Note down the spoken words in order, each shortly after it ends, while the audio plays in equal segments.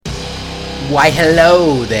Why,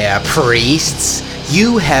 hello there, priests.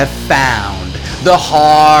 You have found the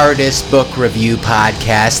hardest book review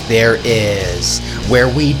podcast there is, where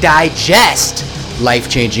we digest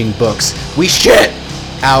life-changing books, we shit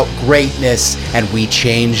out greatness, and we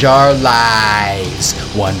change our lives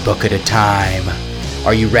one book at a time.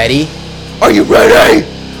 Are you ready? Are you ready?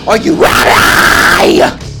 Are you ready?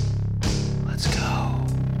 Let's go.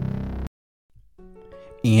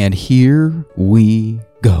 And here we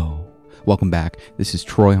go. Welcome back. This is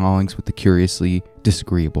Troy Hollings with the Curiously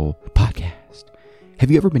Disagreeable podcast.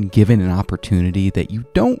 Have you ever been given an opportunity that you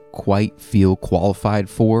don't quite feel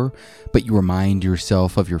qualified for, but you remind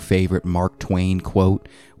yourself of your favorite Mark Twain quote,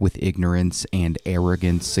 "With ignorance and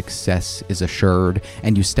arrogance, success is assured,"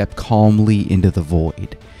 and you step calmly into the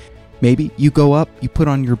void? Maybe you go up, you put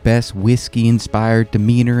on your best whiskey-inspired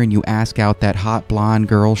demeanor, and you ask out that hot blonde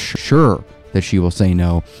girl, sure that she will say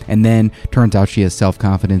no, and then turns out she has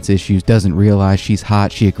self-confidence issues, doesn't realize she's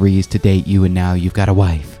hot, she agrees to date you, and now you've got a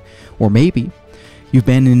wife. Or maybe you've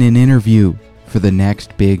been in an interview for the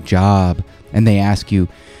next big job, and they ask you,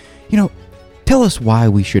 tell us why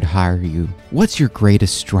we should hire you. What's your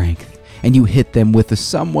greatest strength? And you hit them with a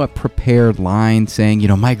somewhat prepared line saying,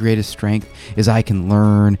 my greatest strength is I can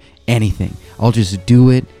learn anything. I'll just do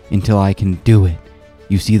it until I can do it.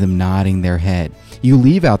 You see them nodding their head. You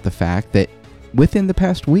leave out the fact that within the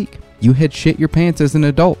past week, you had shit your pants as an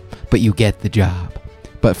adult, but you get the job.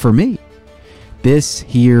 But for me, this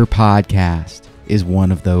here podcast is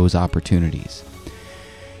one of those opportunities.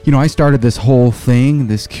 I started this whole thing,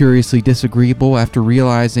 this Curiously Disagreeable, after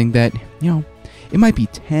realizing that, it might be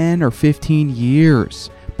 10 or 15 years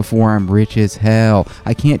before I'm rich as hell.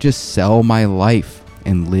 I can't just sell my life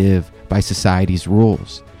and live by society's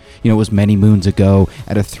rules. It was many moons ago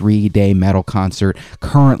at a 3-day metal concert.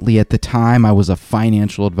 Currently, at the time, I was a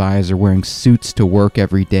financial advisor wearing suits to work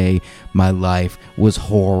every day. My life was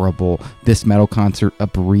horrible. This metal concert, a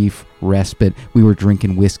brief respite. We were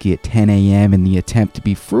drinking whiskey at 10 a.m. in the attempt to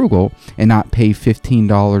be frugal and not pay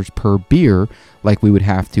 $15 per beer like we would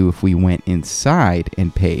have to if we went inside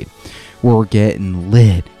and paid. We're getting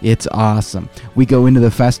lit. It's awesome. We go into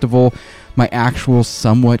the festival. My actual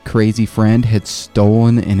somewhat crazy friend had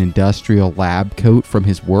stolen an industrial lab coat from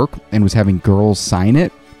his work and was having girls sign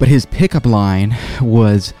it. But his pickup line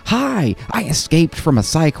was, "Hi, I escaped from a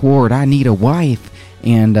psych ward. I need a wife."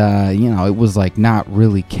 And, it was like not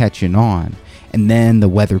really catching on. And then the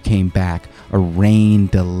weather came back, a rain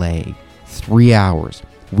delay, 3 hours.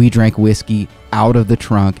 We drank whiskey out of the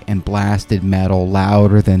trunk and blasted metal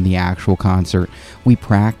louder than the actual concert. We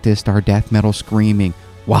practiced our death metal screaming,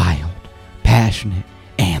 wild, passionate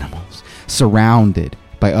animals, surrounded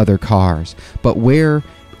by other cars. But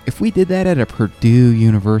if we did that at a Purdue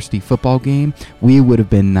University football game, we would have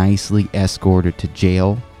been nicely escorted to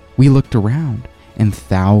jail. We looked around, and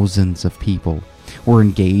thousands of people were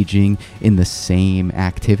engaging in the same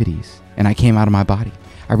activities. And I came out of my body.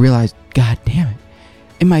 I realized, God damn it,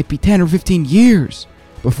 it might be 10 or 15 years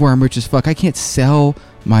before I'm rich as fuck. I can't sell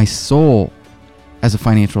my soul as a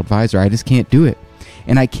financial advisor. I just can't do it.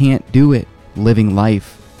 And I can't do it living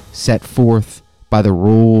life set forth by the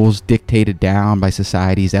rules dictated down by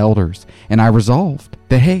society's elders. And I resolved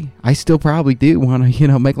that, hey, I still probably do want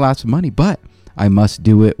to, make lots of money, but I must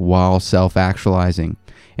do it while self-actualizing.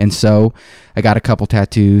 And so I got a couple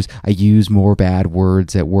tattoos. I used more bad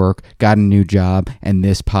words at work, got a new job, and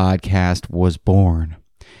this podcast was born.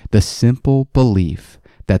 The simple belief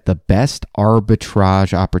that the best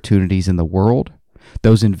arbitrage opportunities in the world,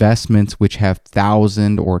 those investments which have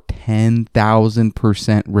 1,000 or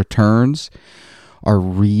 10,000% returns, are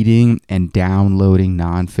reading and downloading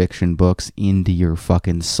nonfiction books into your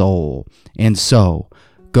fucking soul. And so,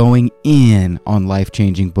 going in on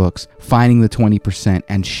life-changing books, finding the 20%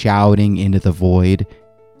 and shouting into the void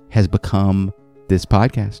has become this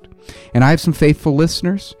podcast. And I have some faithful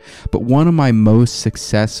listeners, but one of my most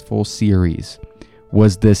successful series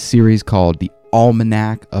was this series called The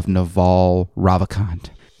Almanac of Naval Ravikant.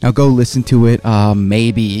 Now go listen to it.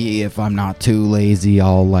 Maybe if I'm not too lazy,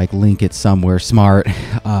 I'll link it somewhere smart.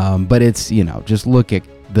 But it's, just look at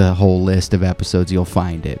the whole list of episodes, you'll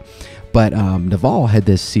find it. But Naval had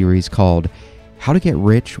this series called How to Get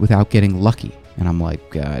Rich Without Getting Lucky. And I'm like,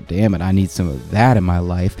 God damn it, I need some of that in my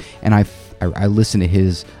life. And I listened to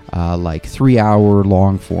his 3-hour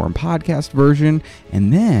long form podcast version,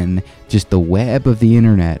 and then just the web of the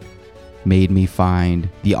internet made me find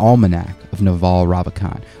the Almanac of Naval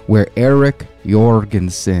Ravikant, where Eric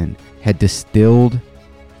Jorgenson had distilled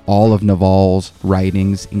all of Naval's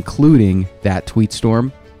writings, including that tweet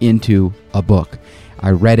storm, into a book.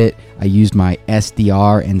 I read it. I used my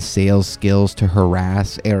SDR and sales skills to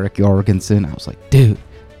harass Eric Jorgenson. I was like, dude,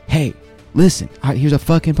 hey, listen, here's a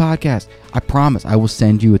fucking podcast. I promise I will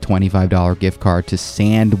send you a $25 gift card to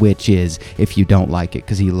Sandwiches if you don't like it,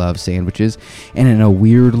 because he loves sandwiches. And in a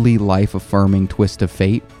weirdly life-affirming twist of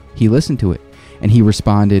fate, he listened to it. And he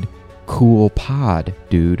responded, cool pod,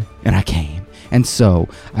 dude. And I came. And so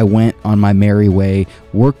I went on my merry way,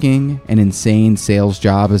 working an insane sales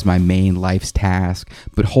job as my main life's task,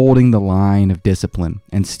 but holding the line of discipline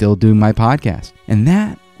and still doing my podcast. And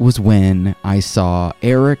that was when I saw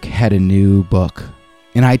Eric had a new book.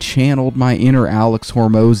 And I channeled my inner Alex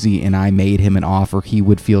Hormozy and I made him an offer he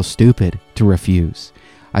would feel stupid to refuse.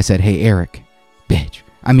 I said, hey, Eric,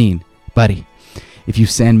 buddy, if you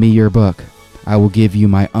send me your book, I will give you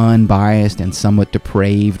my unbiased and somewhat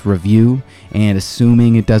depraved review, and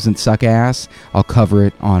assuming it doesn't suck ass, I'll cover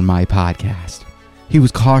it on my podcast. He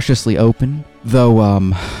was cautiously open,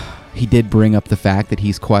 though he did bring up the fact that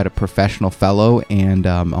he's quite a professional fellow, and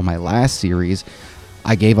on my last series,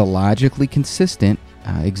 I gave a logically consistent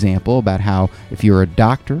example about how if you're a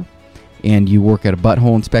doctor and you work at a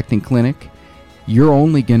butthole inspecting clinic, you're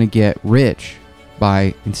only going to get rich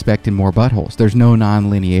by inspecting more buttholes. There's no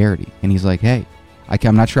non-linearity. And he's like, hey,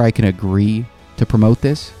 I'm not sure I can agree to promote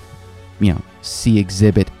this. See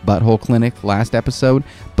Exhibit Butthole Clinic last episode,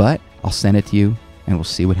 but I'll send it to you and we'll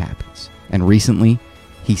see what happens. And recently,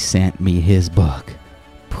 he sent me his book,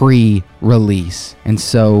 pre-release. And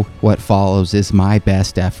so what follows is my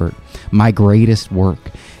best effort, my greatest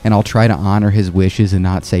work. And I'll try to honor his wishes and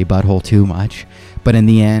not say butthole too much. But in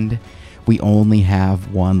the end, we only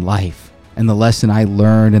have one life. And the lesson I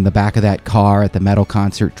learned in the back of that car at the metal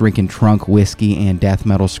concert, drinking trunk whiskey and death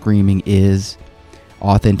metal screaming, is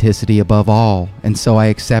authenticity above all. And so I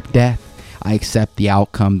accept death. I accept the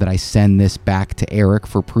outcome that I send this back to Eric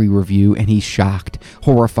for pre-review, and he's shocked,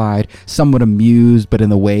 horrified, somewhat amused, but in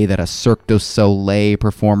the way that a Cirque du Soleil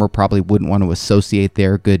performer probably wouldn't want to associate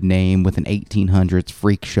their good name with an 1800s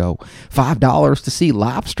freak show. $5 to see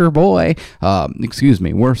Lobster Boy.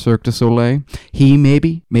 We're Cirque du Soleil. He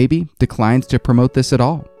maybe declines to promote this at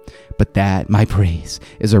all. But that, my praise,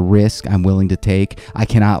 is a risk I'm willing to take. I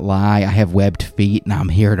cannot lie. I have webbed feet, and I'm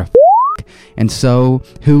here to And so,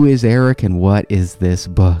 who is Eric and what is this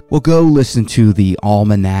book? Well, go listen to the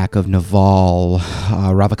Almanac of Naval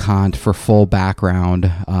Ravikant for full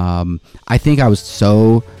background. I think I was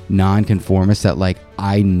so nonconformist that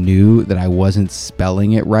I knew that I wasn't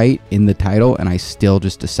spelling it right in the title, and I still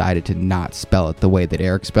just decided to not spell it the way that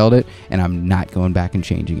Eric spelled it, and I'm not going back and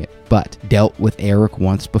changing it. But dealt with Eric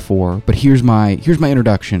once before. But here's my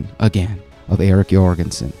introduction again of Eric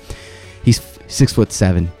Jorgenson. He's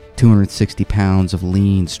 6'7". 260 pounds of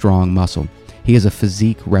lean, strong muscle. He has a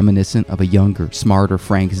physique reminiscent of a younger, smarter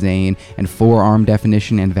Frank Zane, and forearm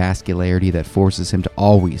definition and vascularity that forces him to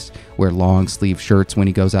always wear long-sleeve shirts when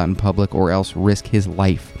he goes out in public, or else risk his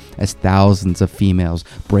life as thousands of females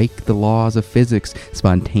break the laws of physics,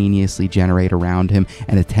 spontaneously generate around him,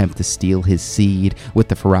 and attempt to steal his seed with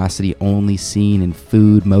the ferocity only seen in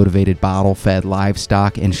food-motivated, bottle-fed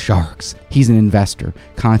livestock and sharks. He's an investor,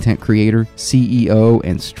 content creator, CEO,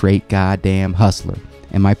 and straight goddamn hustler.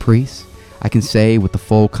 And my priest? I can say with the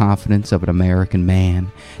full confidence of an American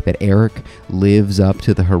man that Eric lives up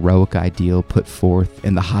to the heroic ideal put forth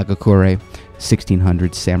in the Hagakure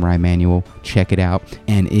 1600 samurai manual. Check it out.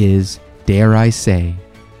 And is, dare I say,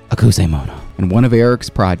 a kusemono. And one of Eric's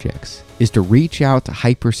projects is to reach out to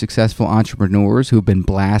hyper-successful entrepreneurs who've been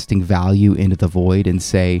blasting value into the void and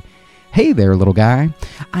say, hey there, little guy,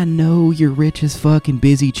 I know you're rich as fuck and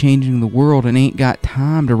busy changing the world and ain't got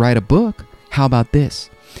time to write a book. How about this?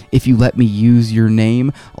 If you let me use your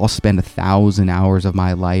name, I'll spend 1,000 hours of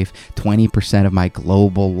my life, 20% of my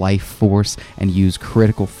global life force, and use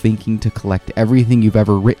critical thinking to collect everything you've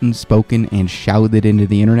ever written, spoken, and shouted into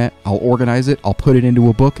the internet. I'll organize it. I'll put it into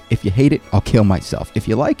a book. If you hate it, I'll kill myself. If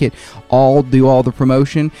you like it, I'll do all the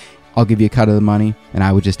promotion. I'll give you a cut of the money, and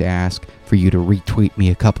I would just ask for you to retweet me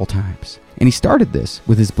a couple times. And he started this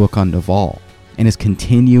with his book on Naval, and is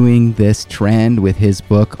continuing this trend with his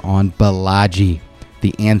book on Balaji,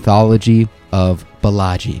 the Anthology of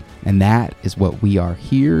Balaji. And that is what we are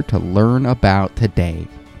here to learn about today.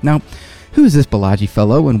 Now, who is this Balaji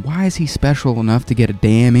fellow, and why is he special enough to get a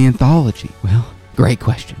damn anthology? Well, great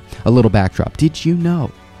question. A little backdrop. Did you know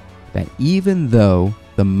that even though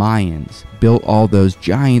the Mayans built all those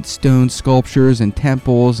giant stone sculptures and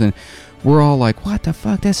temples, and we're all like, what the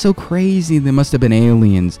fuck, that's so crazy, they must have been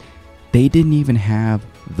aliens, they didn't even have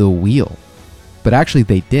the wheel. But actually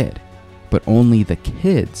they did. But only the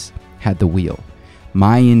kids had the wheel.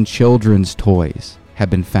 Mayan children's toys have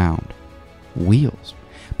been found. wheels.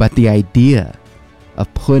 But the idea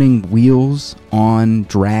of putting wheels on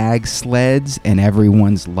drag sleds and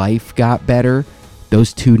everyone's life got better,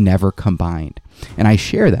 those two never combined. And I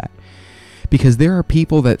share that because there are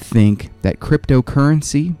people that think that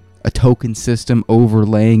cryptocurrency, a token system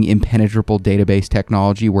overlaying impenetrable database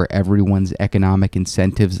technology where everyone's economic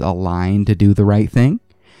incentives align to do the right thing,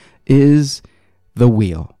 is the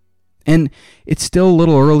wheel. And it's still a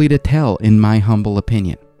little early to tell, in my humble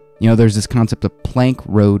opinion. You know, there's this concept of plank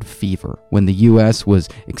road fever. When the U.S. was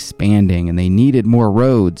expanding and they needed more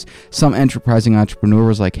roads, some enterprising entrepreneur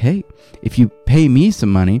was like, hey, if you pay me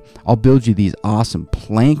some money, I'll build you these awesome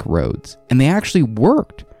plank roads. And they actually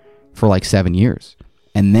worked for like 7 years.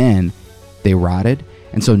 And then they rotted.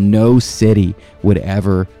 And so no city would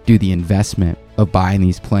ever do the investment of buying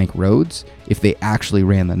these plank roads if they actually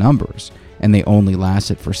ran the numbers. And they only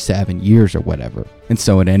lasted for 7 years or whatever. And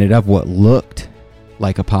so it ended up what looked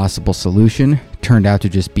like a possible solution turned out to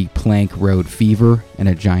just be plank road fever and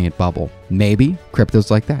a giant bubble. Maybe crypto's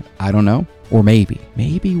like that. I don't know. Or maybe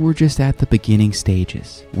we're just at the beginning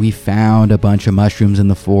stages. We found a bunch of mushrooms in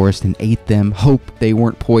the forest and ate them, hoped they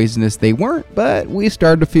weren't poisonous. They weren't, but we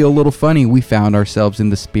started to feel a little funny. We found ourselves in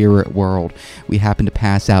the spirit world. We happened to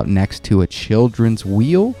pass out next to a children's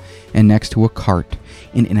wheel and next to a cart.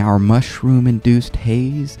 And in our mushroom-induced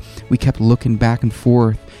haze, we kept looking back and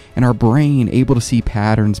forth, and our brain, able to see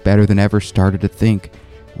patterns better than ever, started to think,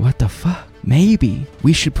 what the fuck? Maybe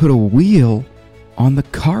we should put a wheel on the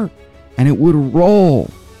cart and it would roll.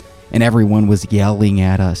 And everyone was yelling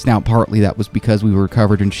at us. Now, partly that was because we were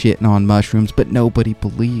covered in shit and on mushrooms, but nobody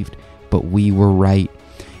believed. But we were right.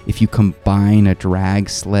 If you combine a drag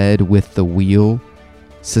sled with the wheel,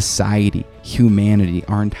 society, humanity,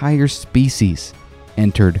 our entire species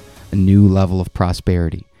entered a new level of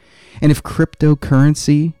prosperity. And if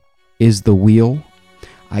cryptocurrency is the wheel,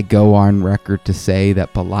 I go on record to say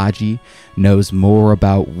that Balaji knows more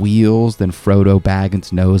about wheels than Frodo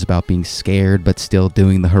Baggins knows about being scared but still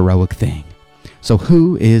doing the heroic thing. So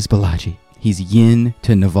who is Balaji? He's yin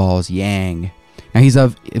to Naval's yang. Now he's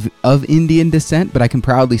of Indian descent, but I can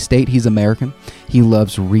proudly state he's American. He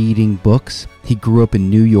loves reading books. He grew up in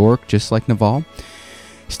New York just like Naval.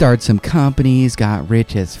 Started some companies, got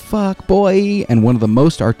rich as fuck, boy, and one of the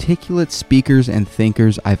most articulate speakers and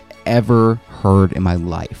thinkers I've ever heard in my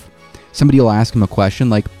life. Somebody will ask him a question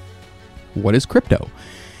like, what is crypto?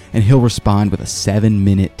 And he'll respond with a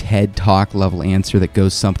 7-minute TED Talk level answer that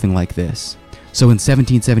goes something like this. So in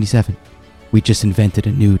 1777, we just invented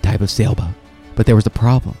a new type of sailboat, but there was a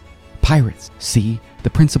problem. Pirates. See, the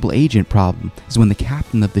principal agent problem is when the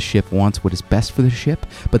captain of the ship wants what is best for the ship,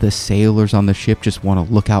 but the sailors on the ship just want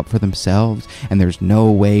to look out for themselves, and there's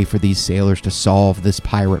no way for these sailors to solve this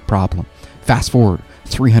pirate problem. Fast forward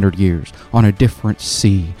 300 years on a different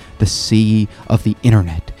sea, the sea of the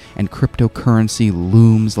internet, and cryptocurrency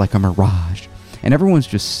looms like a mirage. And everyone's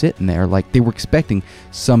just sitting there like they were expecting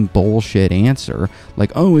some bullshit answer,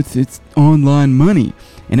 like, oh, it's online money.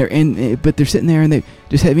 But they're sitting there and they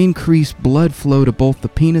just have increased blood flow to both the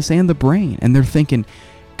penis and the brain. And they're thinking,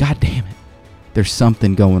 God damn it, there's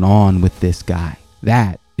something going on with this guy.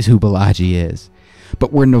 That is who Balaji is.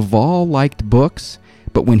 But where Naval liked books,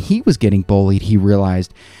 but when he was getting bullied, he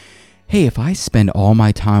realized, hey, if I spend all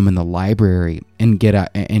my time in the library and get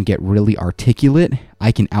really articulate,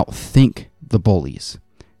 I can outthink the bullies.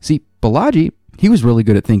 See, Balaji, he was really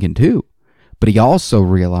good at thinking too. But he also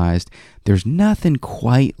realized there's nothing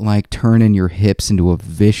quite like turning your hips into a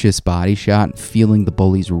vicious body shot and feeling the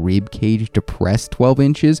bully's rib cage depressed 12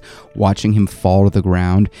 inches, watching him fall to the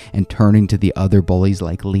ground, and turning to the other bullies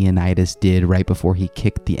like Leonidas did right before he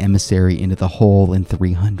kicked the emissary into the hole in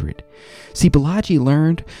 300. See, Balaji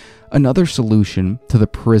learned another solution to the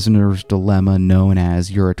prisoner's dilemma known as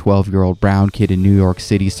you're a 12-year-old brown kid in New York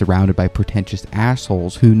City surrounded by pretentious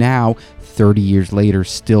assholes who now, 30 years later,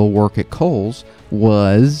 still work at Kohl's,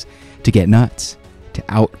 was to get nuts, to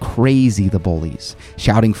out-crazy the bullies,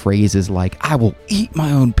 shouting phrases like, I will eat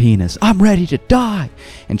my own penis, I'm ready to die,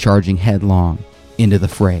 and charging headlong into the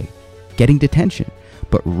fray, getting detention,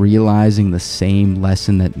 but realizing the same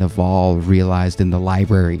lesson that Naval realized in the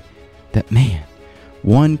library, that man,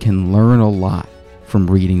 one can learn a lot from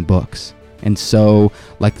reading books. And so,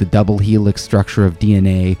 like the double helix structure of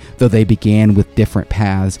DNA, though they began with different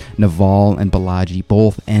paths, Naval and Balaji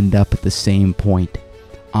both end up at the same point.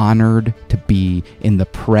 Honored to be in the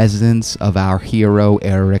presence of our hero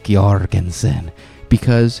Eric Jorgenson.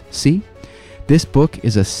 Because, see, this book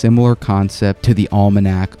is a similar concept to the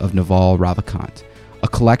Almanac of Naval Ravikant, a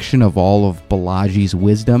collection of all of Balaji's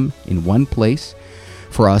wisdom in one place,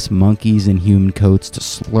 for us monkeys in human coats to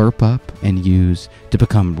slurp up and use to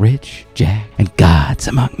become rich, jack, and gods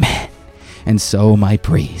among men. And so, my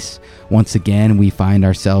priests, once again we find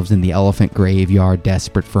ourselves in the elephant graveyard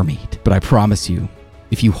desperate for meat. But I promise you,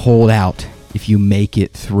 if you hold out, if you make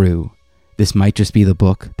it through, this might just be the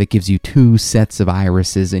book that gives you 2 sets of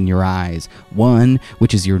irises in your eyes. 1,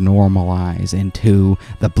 which is your normal eyes, and 2,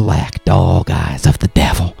 the black dog eyes of the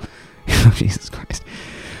devil. Jesus Christ.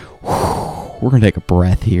 We're going to take a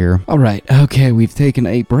breath here. All right. Okay, we've taken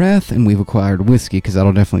a breath and we've acquired whiskey because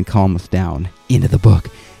that'll definitely calm us down. Into the book.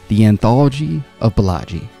 The Anthology of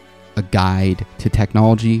Balaji. A Guide to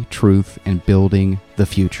Technology, Truth, and Building the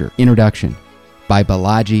Future. Introduction by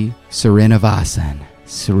Balaji Srinivasan.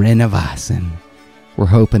 We're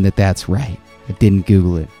hoping that that's right. I didn't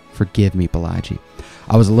Google it. Forgive me, Balaji.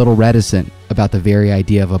 I was a little reticent about the very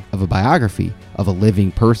idea of a biography of a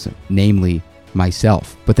living person, namely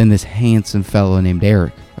myself. But then this handsome fellow named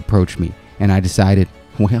Eric approached me, and I decided,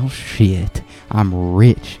 well, shit, I'm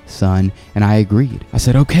rich, son, and I agreed. I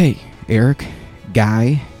said, okay, Eric,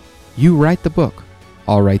 guy, you write the book.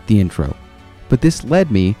 I'll write the intro. But this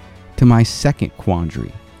led me to my second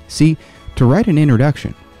quandary. See, to write an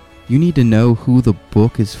introduction, you need to know who the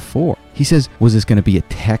book is for. He says, was this going to be a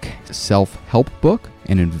tech self-help book,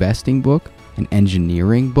 an investing book, an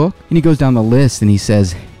engineering book? And he goes down the list and he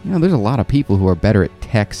says, there's a lot of people who are better at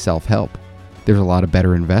tech self-help. There's a lot of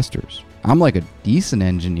better investors. I'm like a decent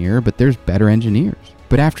engineer, but there's better engineers.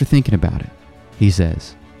 But after thinking about it, he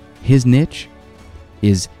says, his niche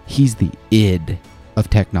is he's the id of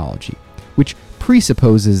technology, which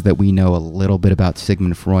presupposes that we know a little bit about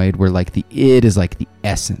Sigmund Freud, where like the id is like the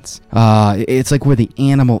essence. It's like where the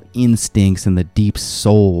animal instincts and the deep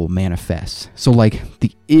soul manifests. So like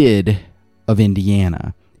the id of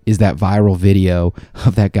Indiana is that viral video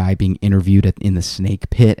of that guy being interviewed in the snake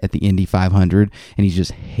pit at the Indy 500, and he's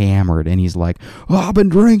just hammered, and he's like, I've been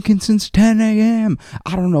drinking since 10 a.m.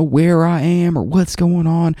 I don't know where I am or what's going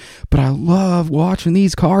on, but I love watching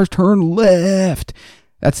these cars turn left.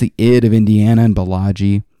 That's the id of Indiana, and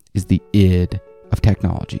Balaji is the id of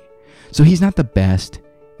technology. So he's not the best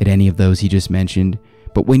at any of those he just mentioned,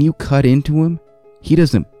 but when you cut into him, he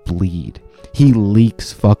doesn't bleed. He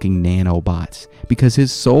leaks fucking nanobots because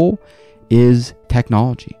his soul is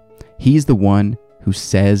technology. He's the one who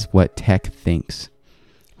says what tech thinks.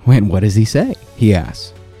 And what does he say? He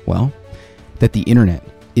asks, well, that the internet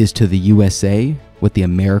is to the USA what the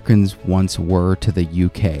Americans once were to the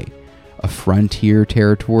UK. A frontier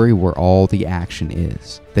territory where all the action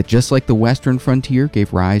is. That just like the Western frontier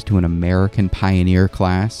gave rise to an American pioneer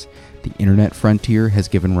class, the internet frontier has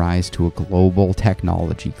given rise to a global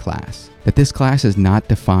technology class. That this class is not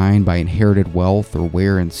defined by inherited wealth or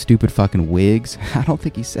wearing stupid fucking wigs, I don't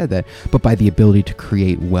think he said that, but by the ability to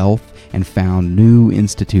create wealth and found new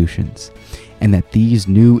institutions. And that these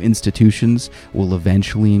new institutions will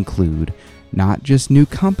eventually include not just new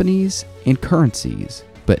companies and currencies,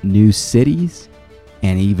 but new cities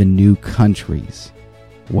and even new countries.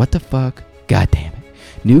 What the fuck? God damn it.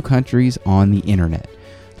 New countries on the internet.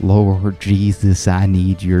 Lord Jesus, I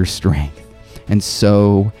need your strength. And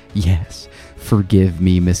so, yes, forgive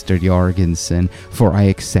me, Mr. Jorgenson, for I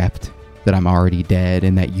accept that I'm already dead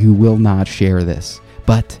and that you will not share this.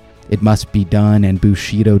 But it must be done, and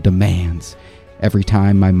Bushido demands. Every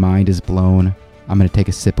time my mind is blown, I'm going to take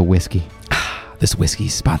a sip of whiskey. This whiskey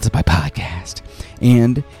is sponsored by Podcast.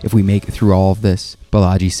 And if we make it through all of this,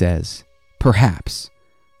 Balaji says, perhaps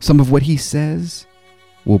some of what he says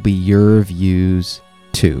will be your views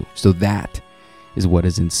too. So that is what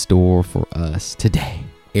is in store for us today.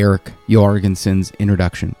 Eric Jorgenson's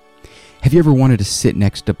introduction. Have you ever wanted to sit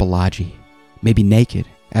next to Balaji? Maybe naked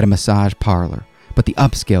at a massage parlor, but the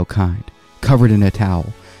upscale kind, covered in a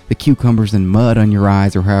towel, the cucumbers and mud on your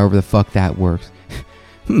eyes, or however the fuck that works.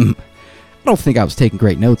 I don't think I was taking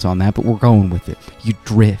great notes on that, but we're going with it. You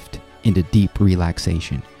drift into deep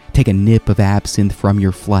relaxation. Take a nip of absinthe from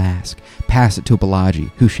your flask, pass it to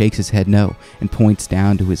Balaji, who shakes his head no and points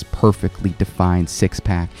down to his perfectly defined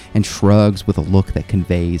six-pack and shrugs with a look that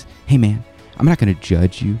conveys, hey man, I'm not going to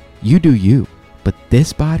judge you. You do you. But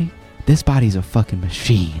this body's a fucking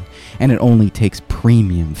machine, and it only takes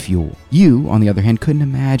premium fuel. You, on the other hand, couldn't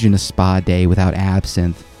imagine a spa day without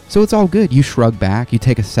absinthe. So it's all good. You shrug back, you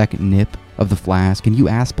take a second nip of the flask, and you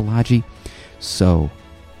ask Balaji, so,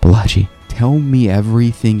 Balaji, tell me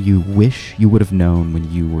everything you wish you would have known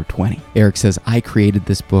when you were 20. Eric says, I created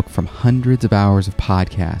this book from hundreds of hours of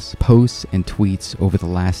podcasts, posts, and tweets over the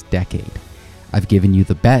last decade. I've given you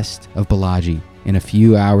the best of Balaji in a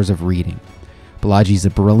few hours of reading. Balaji's a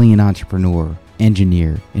brilliant entrepreneur,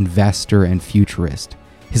 engineer, investor, and futurist.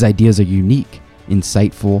 His ideas are unique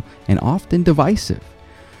insightful, and often divisive.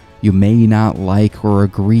 You may not like or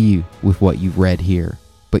agree with what you've read here,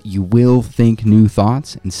 but you will think new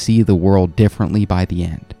thoughts and see the world differently by the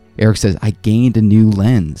end. Eric says, I gained a new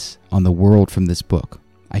lens on the world from this book.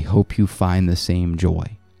 I hope you find the same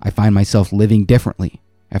joy. I find myself living differently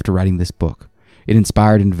after writing this book. It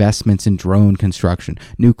inspired investments in drone construction,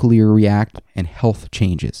 nuclear reactor, and health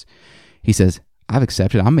changes. He says, I've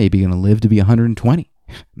accepted I'm maybe going to live to be 120.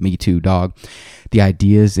 Me too, dog. The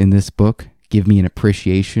ideas in this book give me an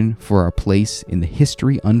appreciation for our place in the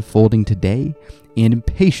history unfolding today and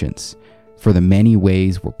impatience for the many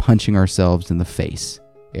ways we're punching ourselves in the face,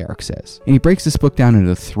 Eric says. And he breaks this book down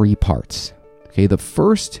into 3 parts. Okay, the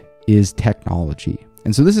first is technology.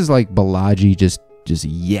 And so this is like Balaji just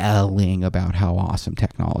yelling about how awesome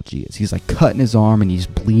technology is. He's like cutting his arm and he's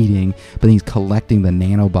bleeding, but then he's collecting the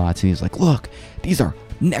nanobots and he's like, look, these are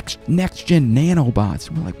next gen nanobots.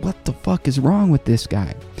 And we're like, what the fuck is wrong with this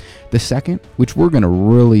guy? The second, which we're going to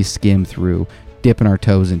really skim through, dipping our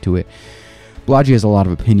toes into it, Balaji has a lot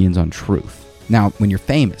of opinions on truth. Now, when you're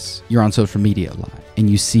famous, you're on social media a lot, and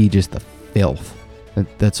you see just the filth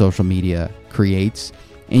that social media creates.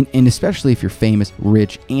 And especially if you're famous,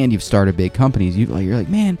 rich, and you've started big companies, you're like,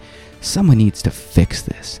 man, someone needs to fix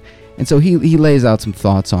this. And so he lays out some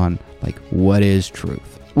thoughts on, like, what is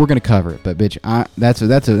truth. We're going to cover it, but bitch, that's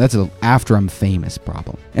a after I'm famous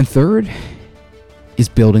problem. And third is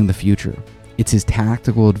building the future. It's his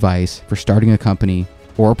tactical advice for starting a company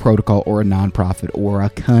or a protocol or a nonprofit or a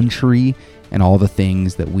country and all the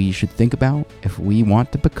things that we should think about if we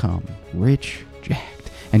want to become rich,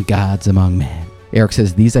 jacked, and gods among men. Eric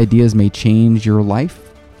says these ideas may change your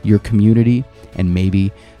life, your community, and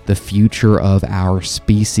maybe the future of our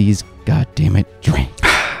species. God damn it, drink.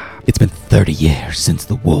 It's been 30 years since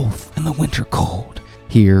the wolf and the winter cold.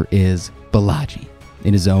 Here is Balaji.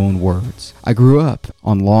 In his own words, I grew up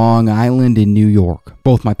on Long Island in New York.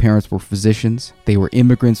 Both my parents were physicians. They were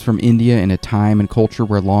immigrants from India in a time and culture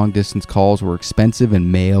where long-distance calls were expensive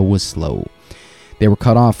and mail was slow. They were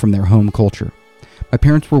cut off from their home culture. My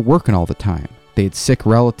parents were working all the time. They had sick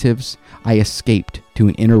relatives. I escaped to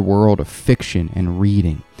an inner world of fiction and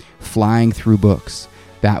reading, flying through books.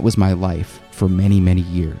 That was my life for many, many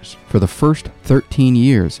years. For the first 13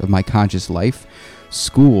 years of my conscious life,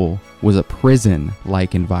 school was a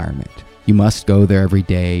prison-like environment. You must go there every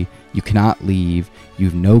day. You cannot leave. You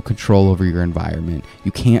have no control over your environment.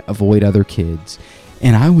 You can't avoid other kids.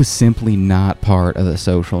 And I was simply not part of the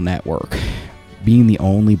social network. Being the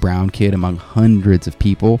only brown kid among hundreds of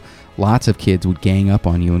people, lots of kids would gang up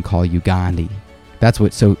on you and call you Gandhi.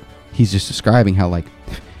 So he's just describing how, like,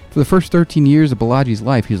 for the first 13 years of Balaji's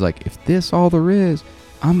life, he's like, if this all there is,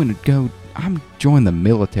 I'm join the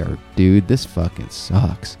military, dude. This fucking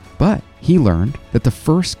sucks. But he learned that the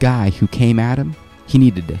first guy who came at him, he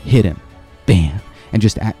needed to hit him, bam, and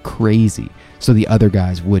just act crazy so the other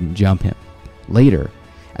guys wouldn't jump him. Later,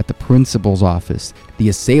 at the principal's office, the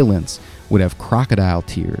assailants would have crocodile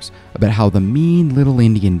tears about how the mean little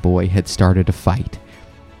Indian boy had started a fight.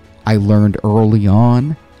 I learned early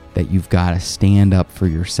on that you've got to stand up for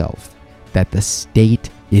yourself, that the state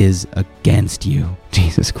is against you.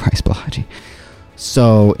 Jesus Christ, Balaji.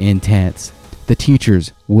 So intense. The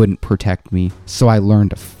teachers wouldn't protect me, so I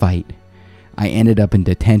learned to fight. I ended up in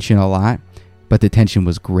detention a lot, but detention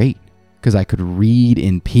was great because I could read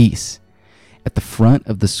in peace. At the front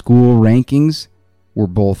of the school rankings were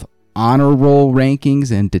both honor roll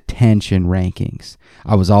rankings and detention rankings.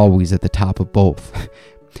 I was always at the top of both.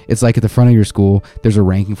 It's like at the front of your school, there's a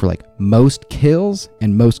ranking for like most kills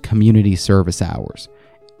and most community service hours.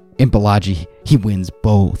 And Balaji, he wins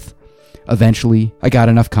both. Eventually, I got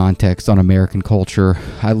enough context on American culture.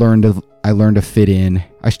 I learned to fit in.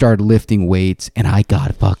 I started lifting weights and I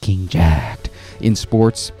got fucking jacked. In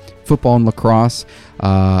sports, football and lacrosse,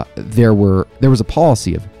 there was a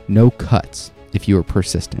policy of no cuts if you were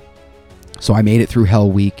persistent. So I made it through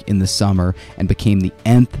Hell Week in the summer and became the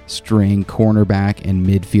nth string cornerback and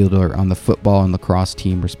midfielder on the football and lacrosse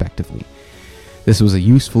team respectively. This was a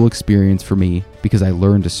useful experience for me because I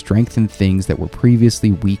learned to strengthen things that were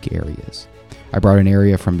previously weak areas. I brought an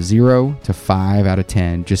area from 0 to 5 out of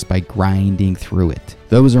 10 just by grinding through it.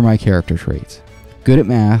 Those are my character traits. Good at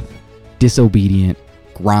math, disobedient,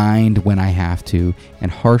 grind when I have to, and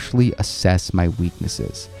harshly assess my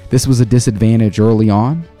weaknesses. This was a disadvantage early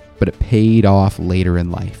on, but it paid off later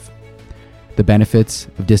in life. The benefits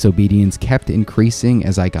of disobedience kept increasing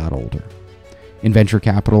as I got older. In venture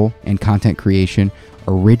capital and content creation,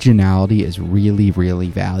 originality is really, really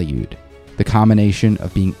valued. The combination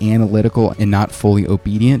of being analytical and not fully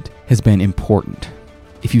obedient has been important.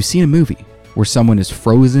 If you've seen a movie, where someone is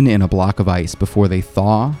frozen in a block of ice before they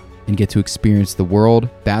thaw and get to experience the world.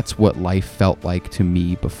 That's what life felt like to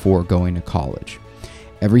me before going to college.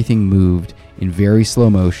 Everything moved in very slow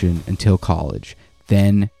motion until college.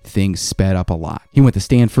 Then things sped up a lot. He went to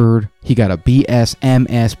Stanford. He got a BS,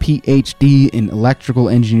 MS, PhD in electrical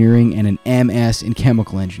engineering and an MS in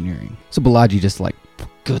chemical engineering. So Balaji just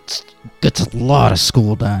gets a lot of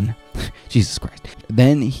school done. Jesus Christ.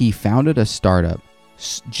 Then he founded a startup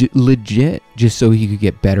legit just so he could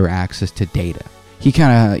get better access to data. He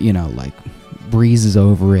kind of, breezes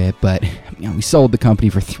over it, but we sold the company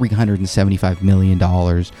for $375 million.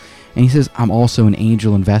 And he says, I'm also an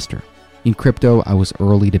angel investor. In crypto, I was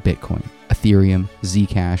early to Bitcoin, Ethereum,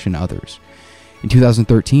 Zcash, and others. In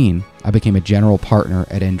 2013, I became a general partner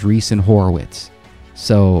at Andreessen Horowitz.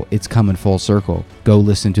 So it's coming full circle. Go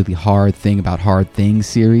listen to the Hard Thing About Hard Things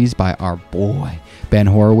series by our boy, Ben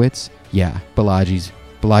Horowitz. Yeah,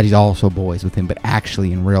 Balaji's also boys with him, but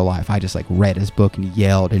actually in real life, I just read his book and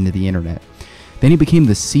yelled into the internet. Then he became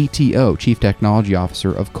the CTO, Chief Technology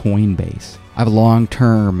Officer of Coinbase. I have a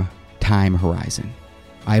long-term time horizon.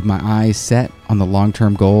 I have my eyes set on the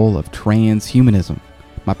long-term goal of transhumanism.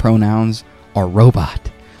 My pronouns are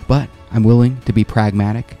robot, but I'm willing to be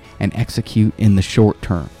pragmatic and execute in the short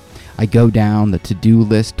term. I go down the to-do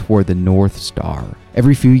list toward the North Star.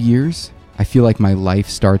 Every few years, I feel like my life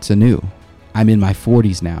starts anew. I'm in my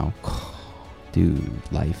 40s now. Dude,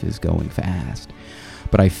 life is going fast.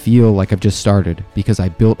 But I feel like I've just started because I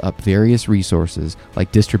built up various resources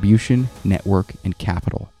like distribution, network, and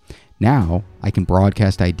capital. Now, I can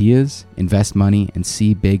broadcast ideas, invest money, and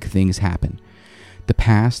see big things happen. The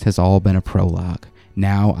past has all been a prologue.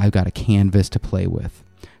 Now I've got a canvas to play with.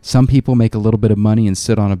 Some people make a little bit of money and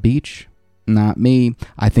sit on a beach. Not me.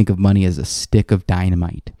 I think of money as a stick of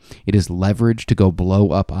dynamite. It is leverage to go blow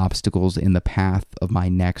up obstacles in the path of my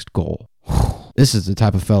next goal. This is the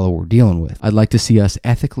type of fellow we're dealing with. I'd like to see us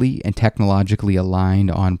ethically and technologically aligned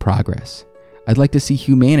on progress. I'd like to see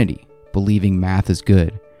humanity believing math is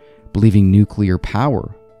good, believing nuclear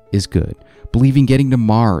power is good, believing getting to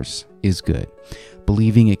Mars is good,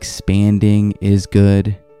 believing expanding is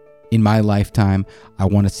good. In my lifetime, I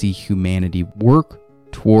want to see humanity work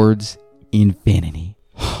towards infinity.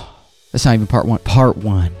 That's not even part one. Part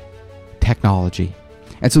one, technology.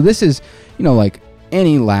 And so this is,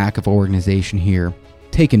 any lack of organization here,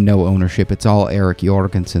 taking no ownership. It's all Eric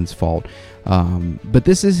Jorgenson's fault. But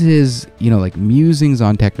this is his, musings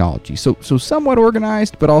on technology. So somewhat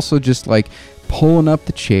organized, but also just pulling up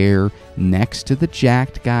the chair next to the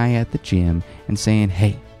jacked guy at the gym and saying,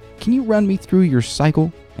 hey, can you run me through your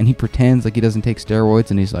cycle? And he pretends like he doesn't take steroids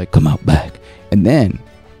and he's like, come out back. And then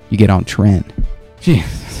you get on trend.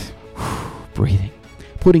 Jesus. Breathing.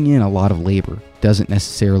 Putting in a lot of labor doesn't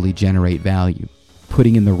necessarily generate value.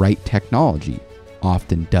 Putting in the right technology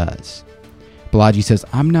often does. Balaji says,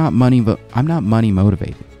 I'm not money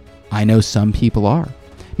motivated. I know some people are.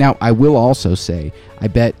 Now, I will also say, I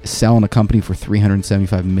bet selling a company for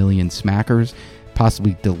 375 million smackers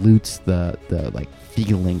possibly dilutes the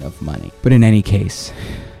feeling of money. But in any case,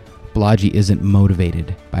 Balaji isn't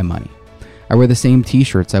motivated by money. I wear the same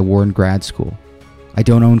t-shirts I wore in grad school. I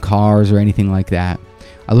don't own cars or anything like that.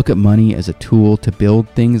 I look at money as a tool to build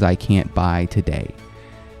things I can't buy today.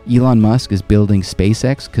 Elon Musk is building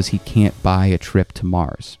SpaceX because he can't buy a trip to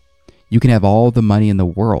Mars. You can have all the money in the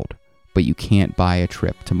world, but you can't buy a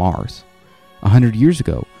trip to Mars. 100 years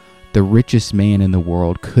ago, the richest man in the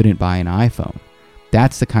world couldn't buy an iPhone.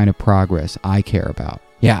 That's the kind of progress I care about.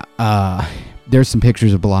 Yeah, there's some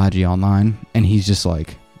pictures of Balaji online, and he's just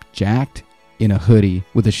jacked in a hoodie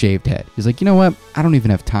with a shaved head. He's like, you know what? I don't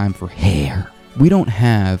even have time for hair. We don't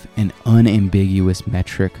have an unambiguous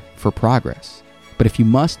metric for progress. But if you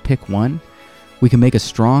must pick one, we can make a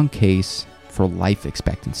strong case for life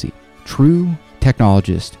expectancy. True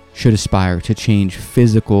technologists should aspire to change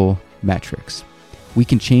physical metrics. We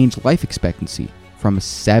can change life expectancy from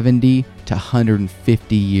 70 to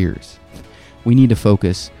 150 years. We need to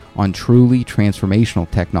focus on truly transformational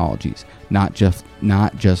technologies, not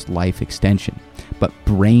just life extension, but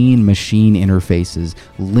brain-machine interfaces,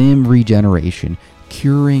 limb regeneration,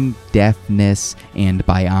 curing deafness, and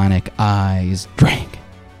bionic eyes. Drink.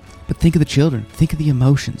 But think of the children. Think of the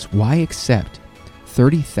emotions. Why accept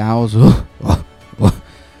 30,000...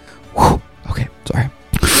 Okay, sorry.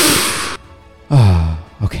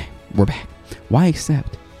 Okay, we're back. Why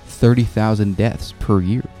accept 30,000 deaths per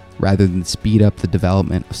year rather than speed up the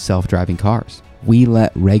development of self-driving cars? We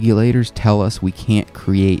let regulators tell us we can't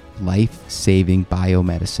create life-saving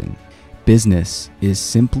biomedicine. Business is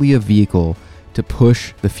simply a vehicle to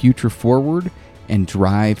push the future forward and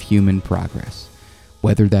drive human progress.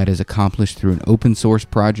 Whether that is accomplished through an open source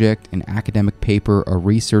project, an academic paper, a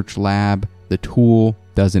research lab, the tool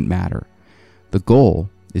doesn't matter. The goal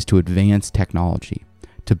is to advance technology,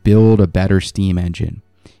 to build a better steam engine.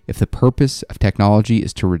 If the purpose of technology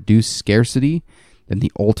is to reduce scarcity, then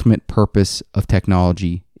the ultimate purpose of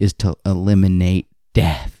technology is to eliminate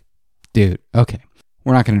death. Dude, okay.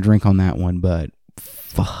 We're not going to drink on that one, but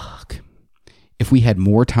fuck. If we had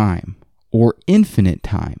more time or infinite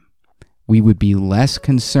time, we would be less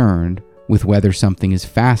concerned with whether something is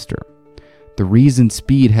faster. The reason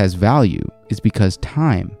speed has value is because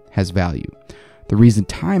time has value. The reason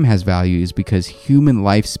time has value is because human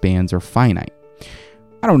lifespans are finite.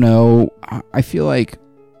 I don't know. I feel like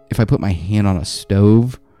if I put my hand on a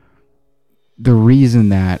stove, the reason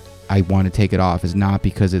that I want to take it off is not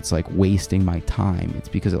because it's like wasting my time. It's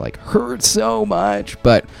because it like hurts so much.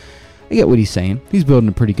 But I get what he's saying. He's building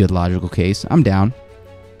a pretty good logical case. I'm down.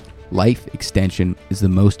 Life extension is the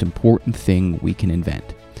most important thing we can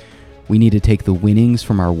invent. We need to take the winnings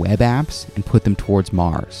from our web apps and put them towards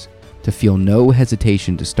Mars, to feel no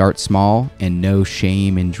hesitation to start small and no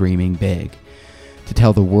shame in dreaming big, to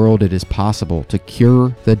tell the world it is possible to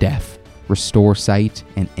cure the deaf, restore sight,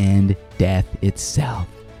 and end death itself.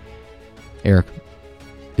 Eric,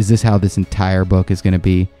 is this how this entire book is going to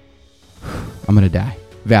be? I'm going to die.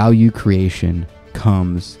 Value creation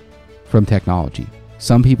comes from technology.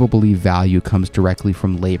 Some people believe value comes directly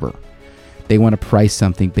from labor. They want to price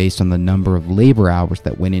something based on the number of labor hours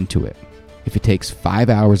that went into it. If it takes 5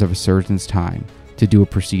 hours of a surgeon's time to do a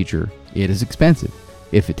procedure, it is expensive.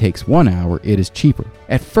 If it takes 1 hour, it is cheaper.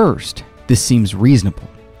 At first, this seems reasonable,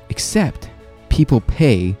 except people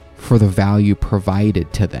pay for the value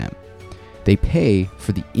provided to them. They pay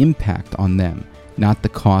for the impact on them, not the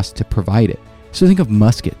cost to provide it. So think of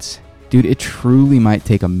muskets. Dude, it truly might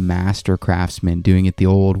take a master craftsman doing it the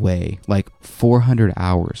old way, like 400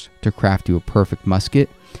 hours to craft you a perfect musket,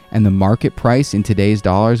 and the market price in today's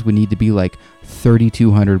dollars would need to be like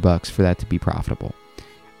 $3,200 for that to be profitable.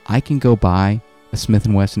 I can go buy a Smith &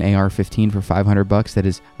 Wesson AR-15 for $500 that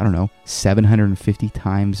is, 750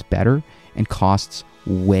 times better and costs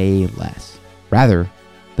way less. Rather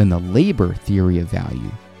than the labor theory of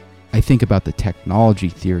value, I think about the technology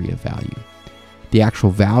theory of value. The actual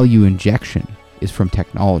value injection is from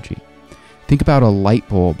technology. Think about a light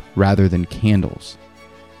bulb rather than candles.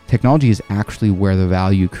 Technology is actually where the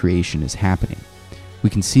value creation is happening. We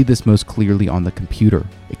can see this most clearly on the computer.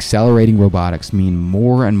 Accelerating robotics mean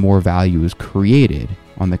more and more value is created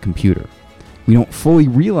on the computer. We don't fully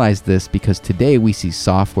realize this because today we see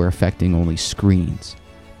software affecting only screens.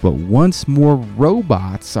 But once more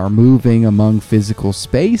robots are moving among physical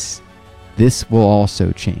space, this will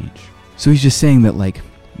also change. So he's just saying that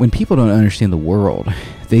when people don't understand the world,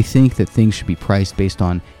 they think that things should be priced based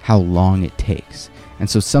on how long it takes. And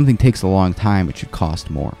so something takes a long time, it should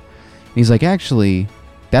cost more. And he's like, actually,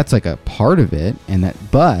 that's like a part of it,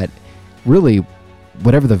 but really,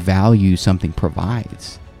 whatever the value something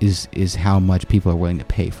provides is how much people are willing to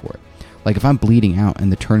pay for it. Like if I'm bleeding out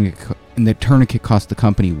and the tourniquet costs the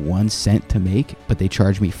company 1 cent to make, but they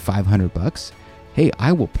charge me $500, hey,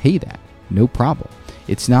 I will pay that, no problem.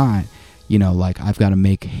 It's not, I've got to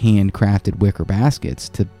make handcrafted wicker baskets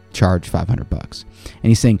to charge $500. And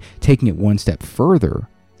he's saying, taking it one step further,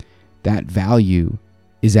 that value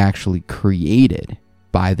is actually created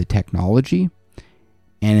by the technology,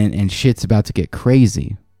 and shit's about to get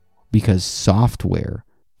crazy because software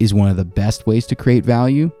is one of the best ways to create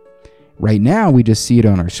value. Right now, we just see it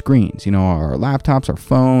on our screens, our laptops, our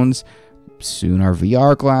phones, soon our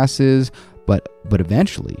VR glasses, but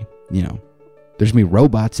eventually, there's going to be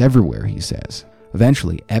robots everywhere, he says.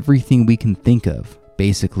 Eventually, everything we can think of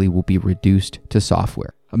basically will be reduced to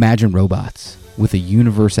software. Imagine robots with a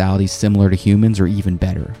universality similar to humans or even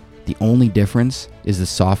better. The only difference is the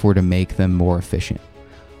software to make them more efficient.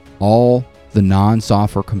 All the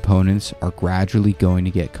non-software components are gradually going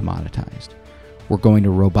to get commoditized. We're going to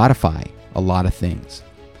robotify a lot of things.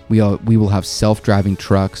 We will have self-driving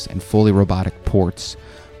trucks and fully robotic ports.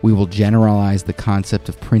 We will generalize the concept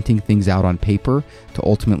of printing things out on paper to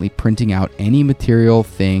ultimately printing out any material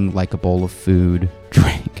thing like a bowl of food,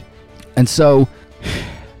 drink. And so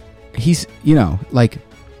he's,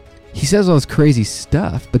 he says all this crazy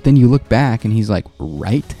stuff, but then you look back and he's like,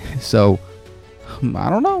 right? So I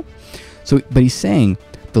don't know. But he's saying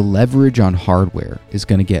the leverage on hardware is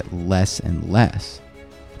going to get less and less,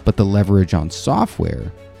 but the leverage on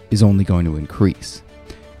software is only going to increase.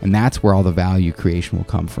 And that's where all the value creation will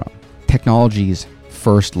come from. Technology's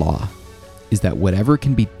first law is that whatever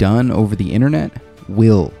can be done over the internet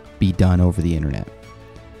will be done over the internet.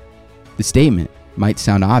 The statement might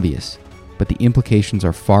sound obvious, but the implications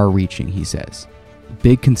are far-reaching, he says.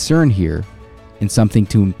 Big concern here, and something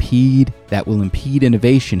that will impede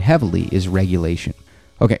innovation heavily, is regulation.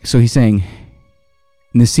 Okay, so he's saying,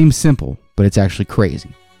 and this seems simple, but it's actually crazy.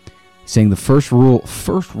 He's saying the first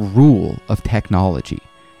rule of technology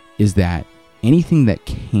is that anything that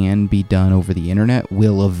can be done over the internet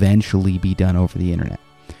will eventually be done over the internet.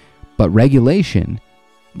 But regulation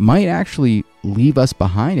might actually leave us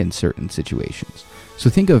behind in certain situations. So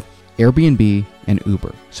think of Airbnb and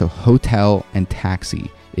Uber. So hotel and taxi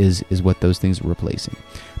is what those things are replacing.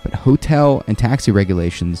 But hotel and taxi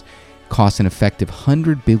regulations cost an effective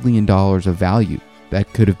 $100 billion of value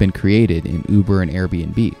that could have been created in Uber and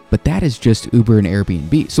Airbnb. But that is just Uber and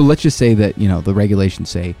Airbnb. So let's just say that, the regulations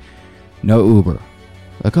say, no Uber.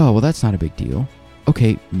 Like, oh, well, that's not a big deal.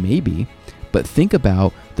 Okay, maybe. But think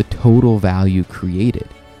about the total value created.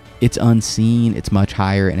 It's unseen, it's much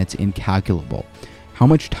higher, and it's incalculable. How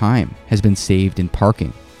much time has been saved in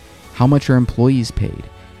parking? How much are employees paid?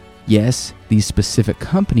 Yes, these specific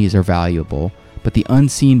companies are valuable, but the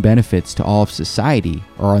unseen benefits to all of society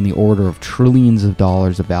are on the order of trillions of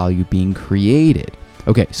dollars of value being created.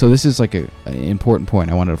 Okay, so this is like an important point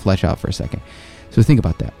I wanted to flesh out for a second. So think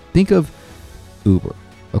about that. Think of Uber,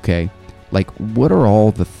 okay? Like, what are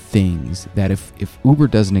all the things that if Uber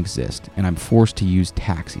doesn't exist and I'm forced to use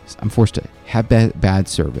taxis, I'm forced to have bad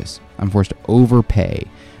service, I'm forced to overpay,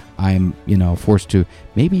 I'm, forced to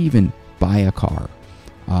maybe even buy a car.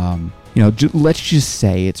 Let's just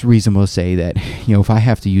say it's reasonable to say that, if I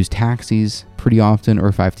have to use taxis pretty often or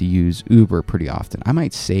if I have to use Uber pretty often, I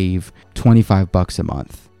might save $25 a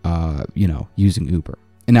month, using Uber.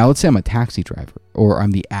 And now let's say I'm a taxi driver or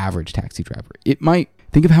I'm the average taxi driver.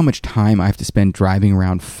 Think of how much time I have to spend driving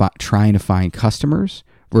around trying to find customers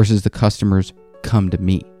versus the customers come to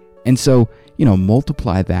me. And so,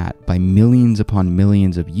 multiply that by millions upon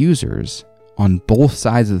millions of users on both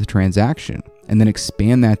sides of the transaction, and then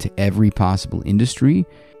expand that to every possible industry,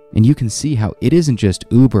 and you can see how it isn't just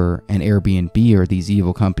Uber and Airbnb or these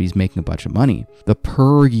evil companies making a bunch of money. The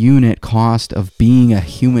per unit cost of being a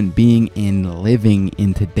human being and living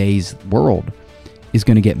in today's world is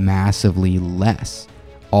going to get massively less,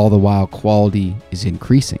 all the while quality is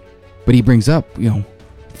increasing. But he brings up,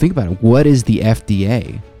 think about it. What is the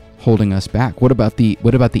FDA holding us back? What about the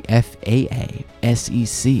FAA,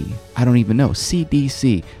 SEC? I don't even know.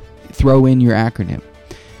 CDC. Throw in your acronym.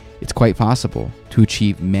 It's quite possible to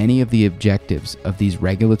achieve many of the objectives of these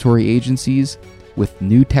regulatory agencies with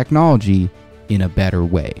new technology in a better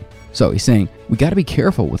way. So he's saying we got to be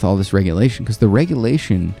careful with all this regulation because the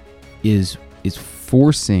regulation is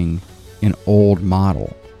forcing an old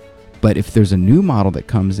model. But if there's a new model that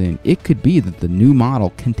comes in, it could be that the new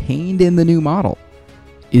model contained in the new model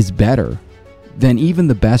is better than even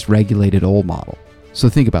the best regulated old model. So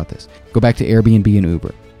think about this. Go back to Airbnb and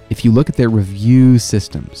Uber. If you look at their review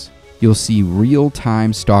systems, you'll see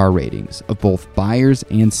real-time star ratings of both buyers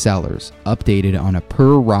and sellers updated on a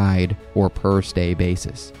per ride or per stay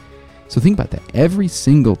basis. So think about that. Every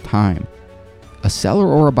single time a seller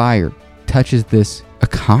or a buyer touches this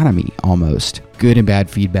economy almost, good and bad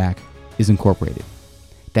feedback is incorporated.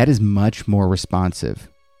 That is much more responsive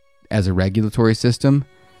as a regulatory system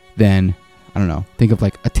than, think of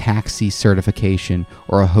like a taxi certification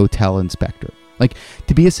or a hotel inspector. Like,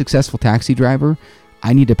 to be a successful taxi driver,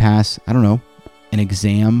 I need to pass, an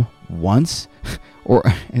exam once or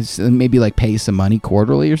maybe like pay some money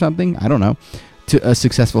quarterly or something, to a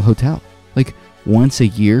successful hotel. Like, once a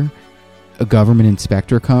year, a government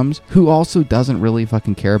inspector comes who also doesn't really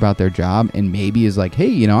fucking care about their job and maybe is like,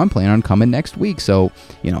 hey, I'm planning on coming next week. So,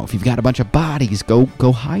 if you've got a bunch of bodies, go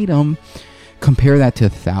hide them. Compare that to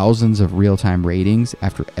thousands of real-time ratings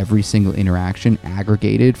after every single interaction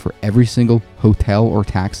aggregated for every single hotel or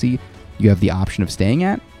taxi you have the option of staying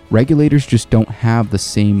at. Regulators just don't have the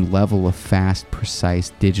same level of fast,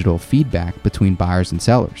 precise digital feedback between buyers and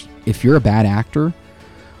sellers. If you're a bad actor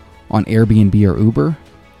on Airbnb or Uber,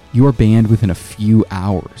 you are banned within a few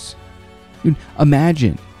hours. Dude,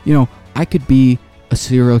 imagine, I could be a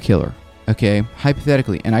serial killer, okay,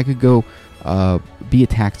 hypothetically, and I could go be a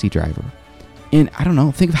taxi driver. And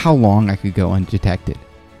think of how long I could go undetected.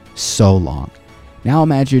 So long. Now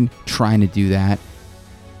imagine trying to do that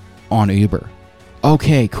on Uber.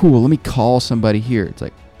 Okay, cool. Let me call somebody here. It's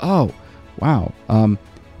like, oh, wow.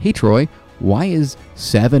 Hey, Troy, why is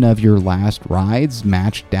 7 of your last rides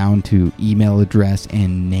matched down to email address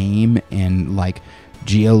and name and like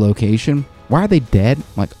geolocation? Why are they dead? I'm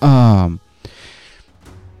like, I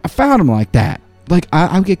found them like that. Like,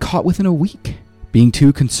 I would get caught within a week. Being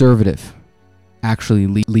too conservative actually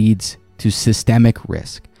leads to systemic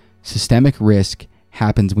risk. Systemic risk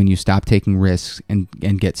happens when you stop taking risks and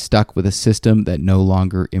get stuck with a system that no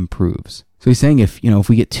longer improves. So he's saying if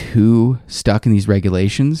we get too stuck in these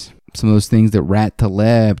regulations, some of those things that Rat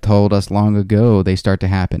Taleb told us long ago, they start to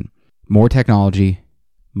happen. More technology,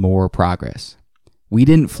 more progress. We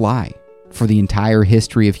didn't fly for the entire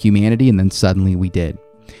history of humanity, and then suddenly we did.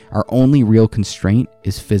 Our only real constraint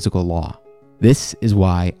is physical law. This is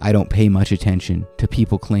why I don't pay much attention to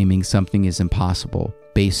people claiming something is impossible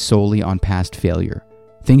based solely on past failure.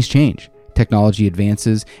 Things change. Technology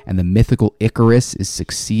advances, and the mythical Icarus is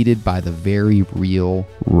succeeded by the very real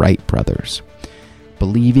Wright brothers.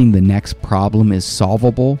 Believing the next problem is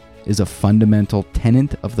solvable is a fundamental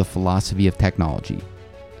tenet of the philosophy of technology.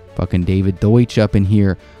 Fucking David Deutsch up in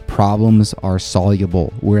here. Problems are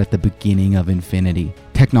soluble. We're at the beginning of infinity.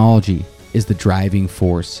 Technology is the driving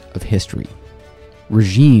force of history.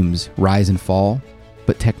 Regimes rise and fall,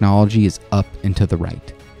 but technology is up and to the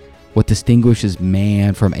right. What distinguishes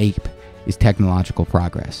man from ape is technological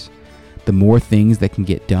progress. The more things that can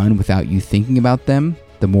get done without you thinking about them,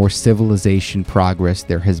 the more civilization progress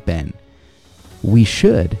there has been. We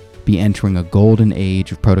should be entering a golden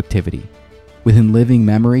age of productivity. Within living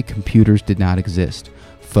memory, computers did not exist.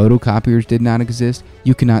 Photocopiers did not exist.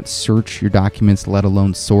 You cannot search your documents, let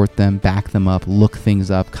alone sort them, back them up, look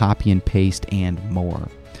things up, copy and paste, and more.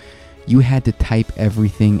 You had to type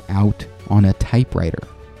everything out on a typewriter.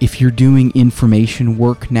 If you're doing information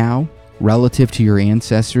work now, relative to your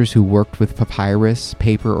ancestors who worked with papyrus,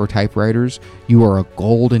 paper, or typewriters, you are a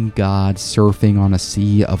golden god surfing on a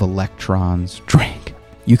sea of electrons. Drink.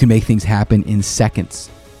 You can make things happen in seconds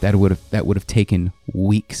that would have taken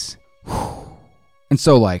weeks. And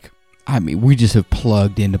so, we just have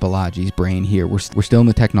plugged into Balaji's brain here. We're still in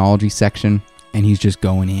the technology section, and he's just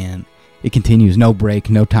going in. It continues. No break,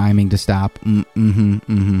 no timing to stop.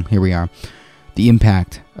 Here we are. The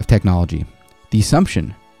impact of technology. The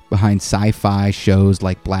assumption behind sci-fi shows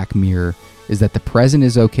like Black Mirror is that the present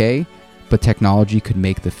is okay, but technology could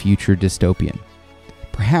make the future dystopian.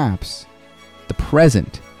 Perhaps the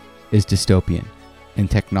present is dystopian, and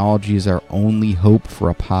technology is our only hope for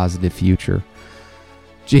a positive future.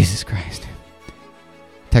 Jesus Christ.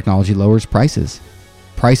 Technology lowers prices.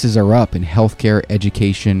 Prices are up in healthcare,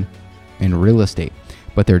 education, and real estate,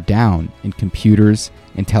 but they're down in computers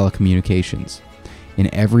and telecommunications.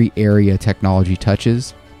 In every area technology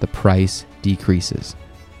touches, the price decreases.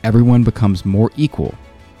 Everyone becomes more equal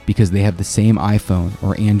because they have the same iPhone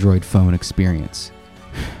or Android phone experience.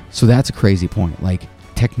 So that's a crazy point.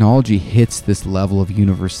 Technology hits this level of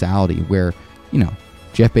universality where,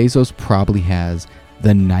 Jeff Bezos probably has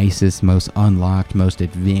the nicest, most unlocked, most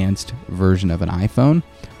advanced version of an iPhone,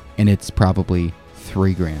 and it's probably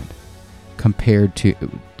 $3,000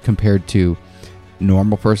 compared to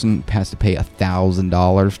normal person has to pay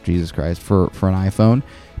 $1,000, Jesus Christ, for an iPhone,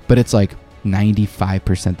 but it's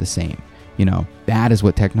 95% the same. That is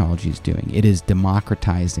what technology is doing. It is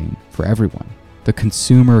democratizing for everyone. The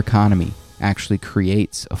consumer economy actually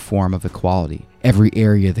creates a form of equality. Every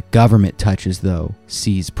area the government touches, though,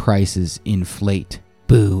 sees prices inflate.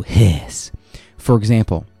 Boo hiss. For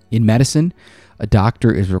example, in medicine, a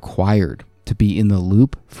doctor is required to be in the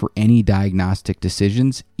loop for any diagnostic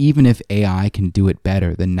decisions, even if AI can do it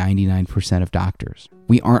better than 99% of doctors.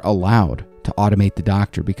 We aren't allowed to automate the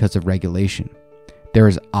doctor because of regulation. There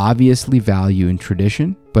is obviously value in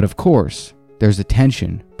tradition, but of course, there's a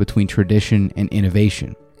tension between tradition and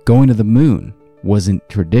innovation. Going to the moon wasn't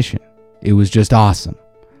tradition. It was just awesome.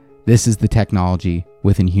 This is the technology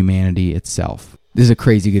within humanity itself. This is a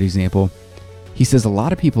crazy good example. He says a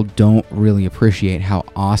lot of people don't really appreciate how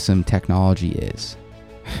awesome technology is.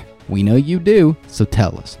 We know you do, so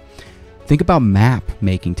tell us. Think about map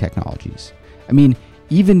making technologies.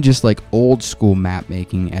 Even just old school map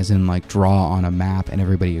making, as in draw on a map and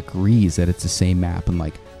everybody agrees that it's the same map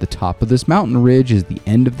and the top of this mountain ridge is the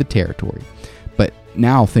end of the territory. But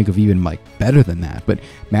now think of even better than that. But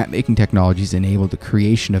map making technologies enable the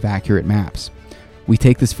creation of accurate maps. We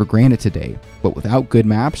take this for granted today, but without good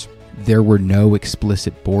maps, there were no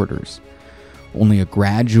explicit borders. Only a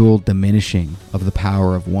gradual diminishing of the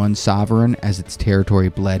power of one sovereign as its territory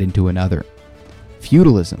bled into another.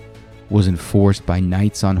 Feudalism was enforced by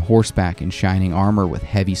knights on horseback in shining armor with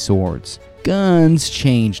heavy swords. Guns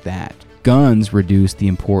changed that. Guns reduced the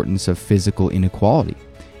importance of physical inequality.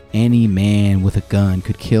 Any man with a gun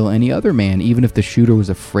could kill any other man, even if the shooter was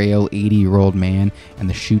a frail 80-year-old man and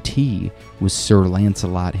the shootee was Sir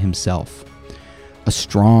Lancelot himself. A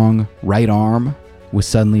strong right arm was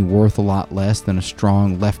suddenly worth a lot less than a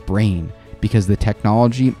strong left brain because the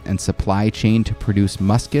technology and supply chain to produce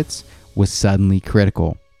muskets was suddenly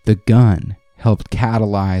critical. The gun helped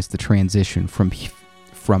catalyze the transition from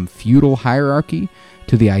from feudal hierarchy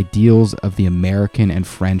to the ideals of the American and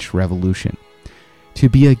French Revolution. To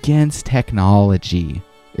be against technology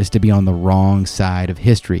is to be on the wrong side of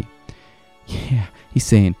history. Yeah, he's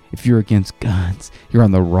saying if you're against guns, you're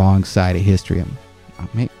on the wrong side of history.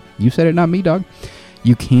 Mate, you said it, not me, dog.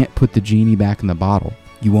 You can't put the genie back in the bottle.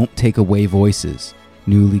 You won't take away voices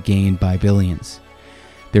newly gained by billions.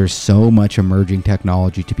 There's so much emerging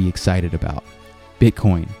technology to be excited about.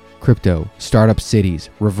 Bitcoin, crypto, startup cities,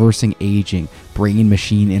 reversing aging,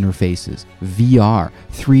 brain-machine interfaces, VR,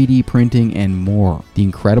 3D printing, and more. The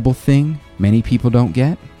incredible thing many people don't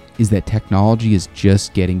get is that technology is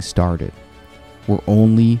just getting started. We're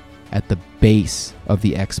only at the base of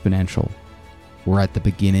the exponential. We're at the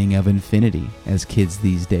beginning of infinity, as kids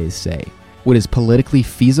these days say. What is politically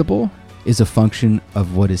feasible is a function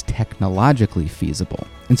of what is technologically feasible.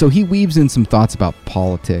 And so he weaves in some thoughts about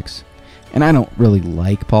politics. And I don't really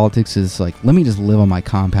like politics. It's like, let me just live on my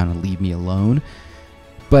compound and leave me alone.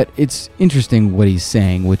 But it's interesting what he's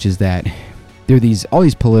saying, which is that there are all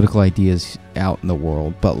these political ideas out in the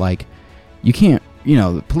world, but like you can't,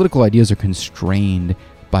 the political ideas are constrained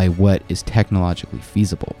by what is technologically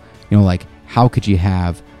feasible. Like how could you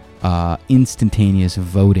have instantaneous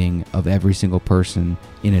voting of every single person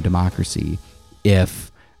in a democracy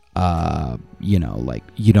if, like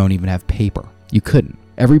you don't even have paper? You couldn't.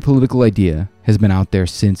 Every political idea has been out there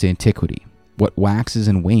since antiquity. What waxes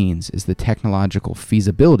and wanes is the technological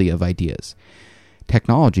feasibility of ideas.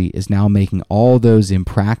 Technology is now making all those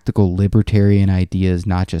impractical libertarian ideas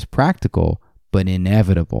not just practical, but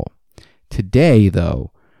inevitable. Today,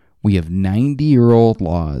 though, we have 90-year-old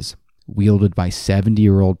laws wielded by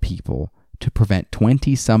 70-year-old people to prevent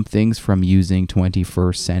 20-somethings from using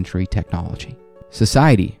 21st century technology.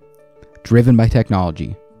 Society, driven by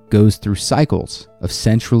technology, goes through cycles of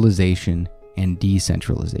centralization and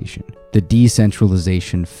decentralization. The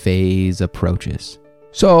decentralization phase approaches.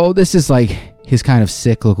 So this is like his kind of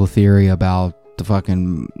cyclical theory about the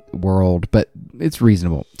fucking world, but it's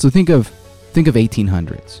reasonable. So think of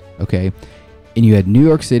 1800s, okay? And you had New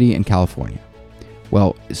York City and California.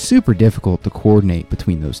 Well, it's super difficult to coordinate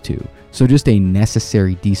between those two. So just a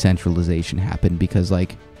necessary decentralization happened because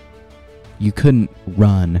like you couldn't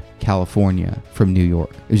run California from New York.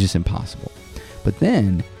 It was just impossible. But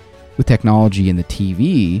then, with technology and the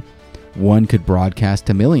TV, one could broadcast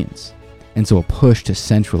to millions. And so a push to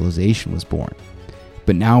centralization was born.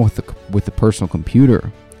 But now with the personal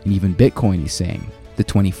computer, and even Bitcoin, he's saying, the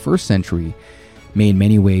 21st century may in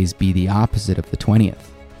many ways be the opposite of the 20th.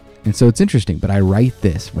 And so it's interesting, but I write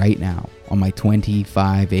this right now on my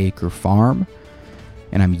 25-acre farm,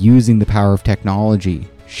 and I'm using the power of technology,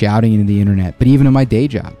 shouting into the internet. But even in my day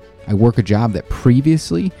job, I work a job that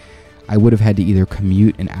previously I would have had to either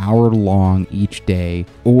commute an hour long each day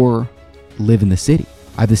or live in the city.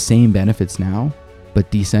 I have the same benefits now,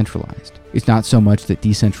 but decentralized. It's not so much that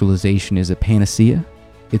decentralization is a panacea.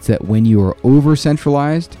 It's that when you are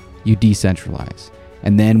over-centralized, you decentralize.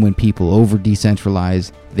 And then when people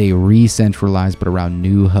over-decentralize, they re-centralize, but around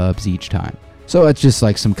new hubs each time. So it's just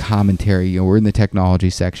like some commentary. We're in the technology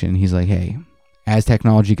section. He's like, hey, as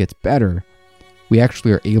technology gets better, we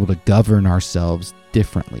actually are able to govern ourselves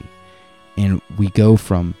differently. And we go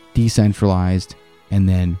from decentralized, and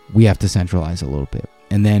then we have to centralize a little bit.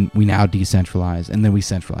 And then we now decentralize, and then we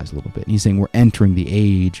centralize a little bit. And he's saying we're entering the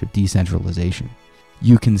age of decentralization.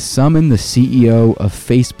 You can summon the CEO of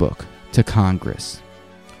Facebook to Congress.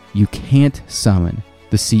 You can't summon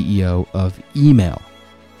the CEO of email.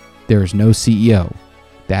 There is no CEO.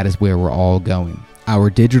 That is where we're all going. Our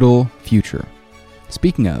digital future.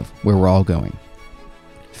 Speaking of where we're all going,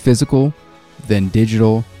 physical, then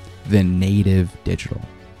digital, then native digital.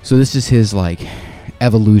 So this is his like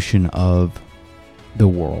evolution of the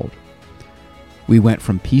world. We went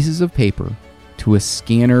from pieces of paper to a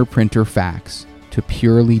scanner printer fax to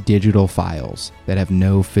purely digital files that have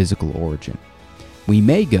no physical origin. We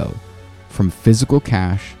may go from physical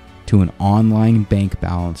cash to an online bank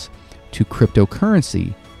balance to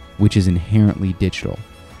cryptocurrency, which is inherently digital.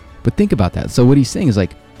 But think about that. So what he's saying is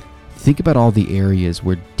like, think about all the areas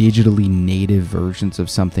where digitally native versions of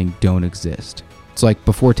something don't exist. It's like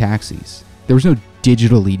before taxis. There was no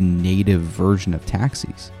digitally native version of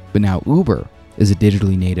taxis. But now Uber is a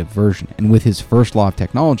digitally native version. And with his first law of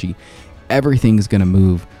technology, everything's going to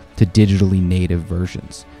move to digitally native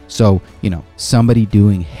versions. So, somebody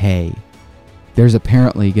doing hay, there's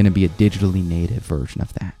apparently going to be a digitally native version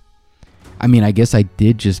of that. I mean, I guess I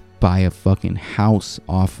did just buy a fucking house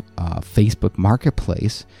off Facebook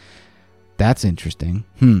Marketplace. That's interesting.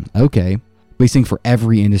 Okay. Basing for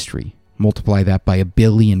every industry. Multiply that by 1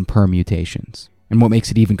 billion permutations. And what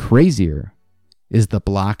makes it even crazier is the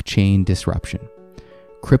blockchain disruption.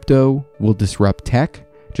 Crypto will disrupt tech,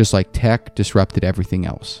 just like tech disrupted everything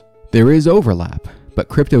else. There is overlap, but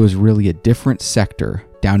crypto is really a different sector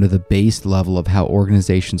down to the base level of how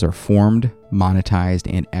organizations are formed, monetized,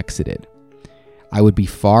 and exited. I would be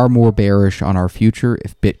far more bearish on our future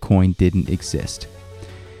if Bitcoin didn't exist.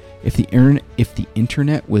 If the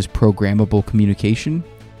internet was programmable communication,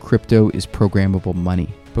 crypto is programmable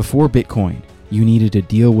money. Before Bitcoin, you needed to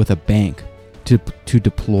deal with a bank to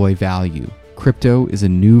deploy value. Crypto is a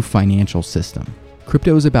new financial system.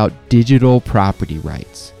 Crypto is about digital property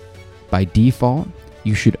rights. By default,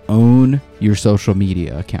 you should own your social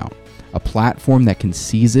media account. A platform that can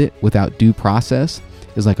seize it without due process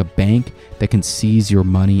is like a bank that can seize your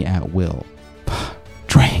money at will.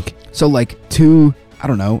 Drank. So like two, I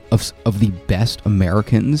don't know, of the best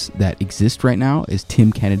Americans that exist right now is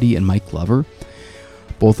Tim Kennedy and Mike Glover.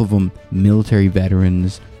 Both of them military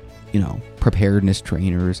veterans, preparedness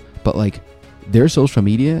trainers, but like their social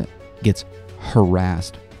media gets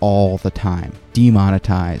harassed all the time,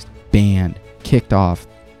 demonetized, banned, kicked off.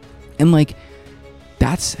 And like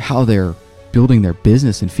that's how they're building their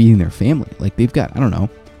business and feeding their family. Like they've got, I don't know,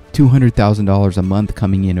 $200,000 a month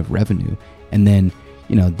coming in of revenue. And then,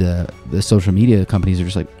 the social media companies are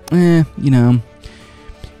just like,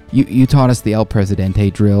 you taught us the El Presidente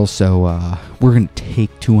drill, so we're going to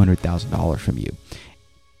take $200,000 from you.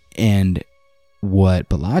 And what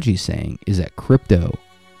Balaji's saying is that crypto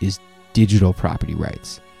is digital property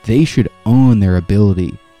rights. They should own their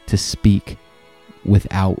ability to speak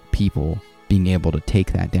without people being able to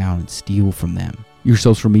take that down and steal from them. Your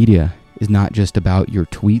social media is not just about your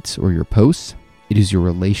tweets or your posts. It is your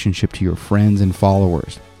relationship to your friends and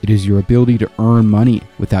followers. It is your ability to earn money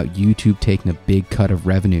without YouTube taking a big cut of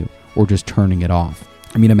revenue or just turning it off.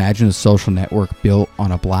 I mean, imagine a social network built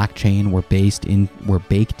on a blockchain where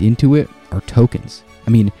baked into it are tokens. I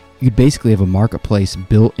mean, you'd basically have a marketplace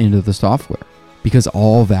built into the software. Because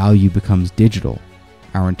all value becomes digital,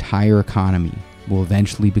 our entire economy will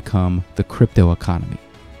eventually become the crypto economy.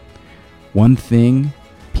 One thing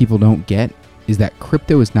people don't get is that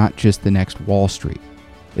crypto is not just the next Wall Street.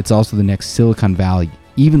 It's also the next Silicon Valley.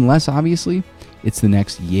 Even less obviously, it's the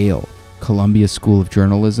next Yale, Columbia School of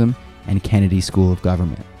Journalism, and Kennedy School of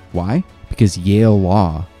Government. Why? Because Yale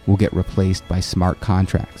law will get replaced by smart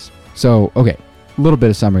contracts. So, okay, a little bit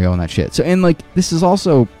of summary on that shit. So, and like, this is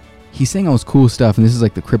also, he's saying all this cool stuff, and this is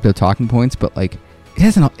like the crypto talking points, but like, it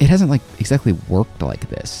hasn't like exactly worked like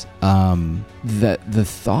this. The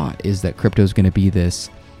thought is that crypto is going to be this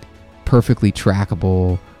perfectly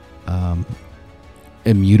trackable,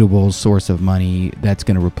 immutable source of money that's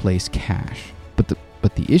going to replace cash.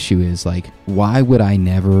 But the issue is like, why would I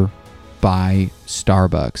never buy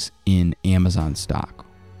Starbucks in Amazon stock?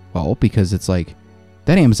 Well, because it's like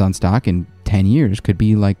that Amazon stock in 10 years could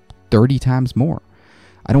be like 30 times more.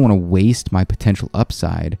 I don't want to waste my potential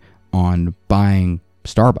upside on buying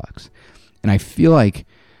Starbucks. And I feel like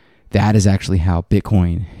that is actually how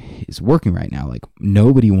Bitcoin is working right now. Like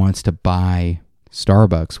nobody wants to buy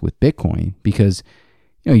Starbucks with Bitcoin because,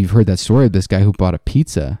 you've heard that story of this guy who bought a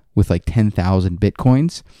pizza with like 10,000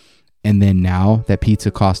 Bitcoins. And then now that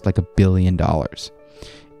pizza costs like $1 billion.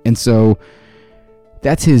 And so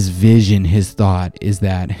that's his vision. His thought is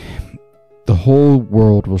that the whole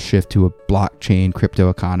world will shift to a blockchain crypto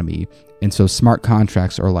economy. And so smart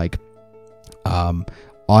contracts are like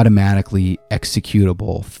automatically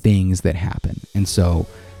executable things that happen. And so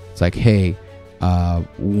it's like, hey, I'm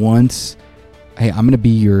going to be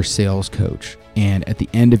your sales coach. And at the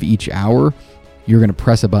end of each hour, you're going to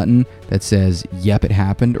press a button that says, yep, it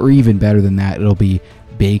happened. Or even better than that, it'll be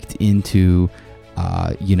baked into,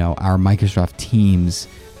 our Microsoft Teams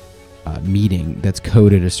meeting that's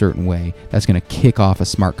coded a certain way. That's going to kick off a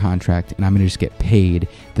smart contract. And I'm going to just get paid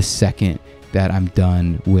the second that I'm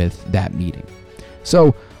done with that meeting.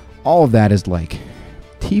 So all of that is like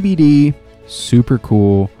TBD, super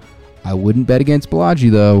cool. I wouldn't bet against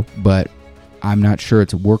Balaji though, but I'm not sure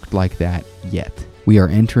it's worked like that yet. We are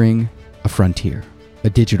entering a frontier, a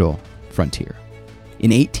digital frontier.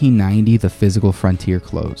 In 1890, the physical frontier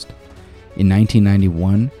closed. In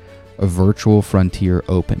 1991, a virtual frontier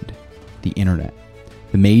opened, the internet.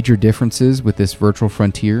 The major differences with this virtual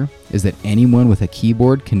frontier is that anyone with a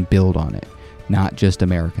keyboard can build on it, not just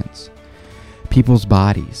Americans. People's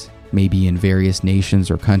bodies may be in various nations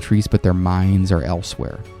or countries, but their minds are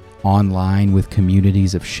elsewhere, online with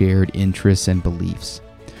communities of shared interests and beliefs.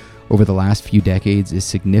 Over the last few decades, a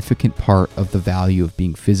significant part of the value of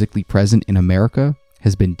being physically present in America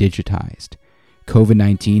has been digitized.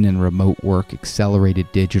 COVID-19 and remote work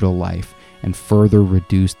accelerated digital life and further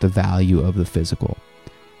reduced the value of the physical.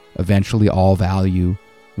 Eventually, all value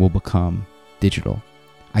will become digital.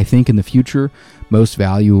 I think in the future, most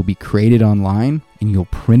value will be created online and you'll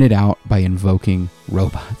print it out by invoking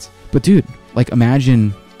robots. But dude, like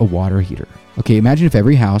imagine a water heater. Okay, imagine if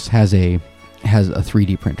every house has a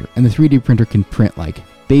 3D printer, and the 3D printer can print like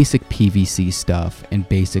basic PVC stuff and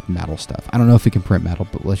basic metal stuff. I don't know if it can print metal,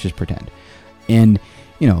 but let's just pretend. And,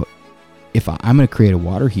 you know, if I'm going to create a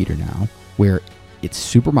water heater now where it's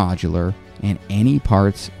super modular and any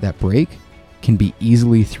parts that break can be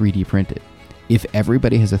easily 3D printed. If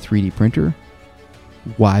everybody has a 3D printer,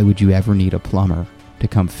 why would you ever need a plumber to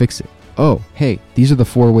come fix it? Oh, hey, these are the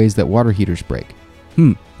 4 ways that water heaters break.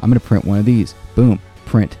 I'm going to print one of these. Boom,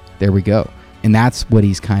 print. There we go. And that's what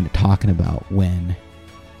he's kind of talking about when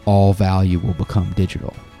all value will become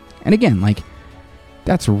digital. And again, like,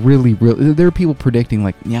 that's really, there are people predicting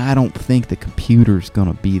like, yeah, I don't think the computer's going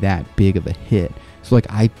to be that big of a hit. So like,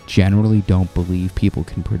 I generally don't believe people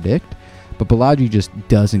can predict, but Balaji just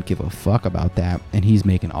doesn't give a fuck about that. And he's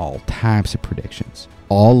making all types of predictions.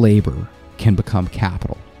 All labor can become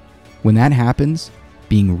capital. When that happens,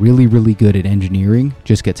 being really, really good at engineering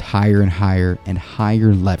just gets higher and higher and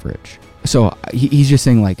higher leverage. So he's just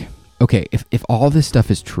saying like, okay, if all this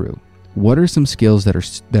stuff is true, what are some skills that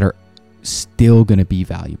are still going to be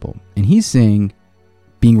valuable? And he's saying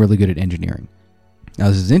being really good at engineering. Now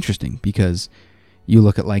this is interesting because you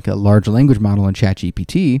look at like a large language model in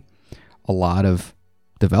ChatGPT, a lot of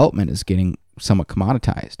development is getting somewhat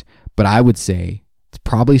commoditized. But I would say it's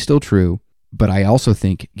probably still true. But I also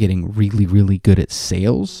think getting really, really good at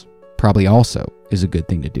sales probably also is a good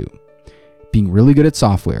thing to do. Being really good at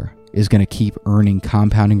software is going to keep earning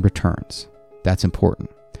compounding returns. That's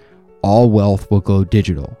important. All wealth will go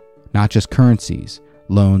digital, not just currencies,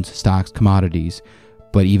 loans, stocks, commodities,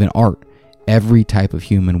 but even art, every type of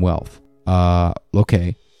human wealth.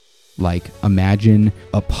 Okay, like imagine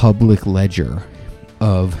a public ledger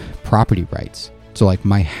of property rights. So like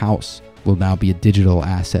my house will now be a digital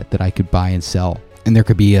asset that I could buy and sell. And there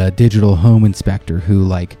could be a digital home inspector who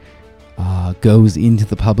like goes into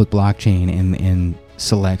the public blockchain and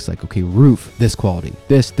selects like, okay, roof, this quality,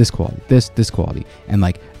 this quality, this quality. And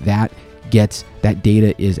like that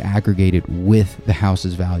data is aggregated with the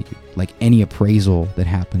house's value. Like any appraisal that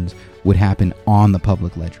happens would happen on the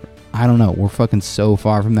public ledger. I don't know. We're fucking so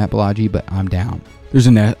far from that, Balaji, but I'm down. There's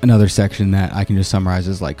another section that I can just summarize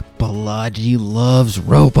as like, Balaji loves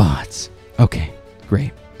robots. Okay,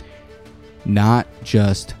 great. Not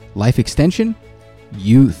just life extension,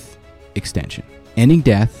 youth extension. Ending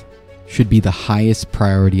death should be the highest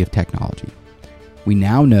priority of technology. We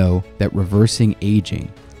now know that reversing aging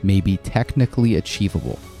may be technically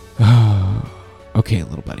achievable. Okay,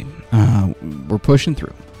 little buddy. We're pushing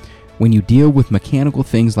through. When you deal with mechanical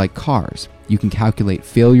things like cars, you can calculate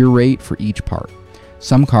failure rate for each part.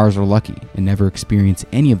 Some cars are lucky and never experience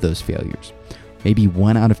any of those failures. Maybe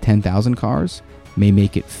 1 out of 10,000 cars may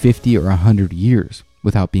make it 50 or 100 years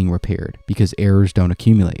without being repaired because errors don't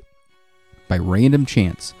accumulate. By random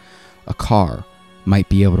chance, a car might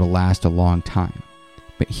be able to last a long time.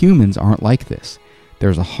 But humans aren't like this.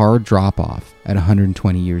 There's a hard drop-off at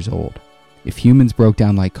 120 years old. If humans broke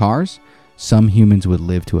down like cars, some humans would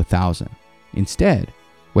live to 1,000. Instead,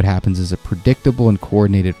 what happens is a predictable and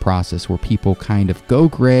coordinated process where people kind of go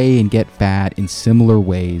gray and get fat in similar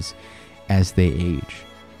ways as they age.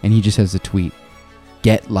 And he just has a tweet,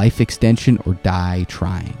 get life extension or die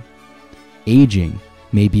trying. Aging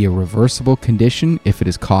may be a reversible condition if it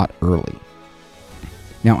is caught early.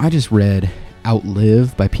 Now, I just read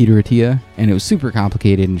Outlive by Peter Attia, and it was super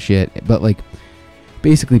complicated and shit, but like,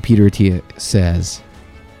 basically Peter Attia says,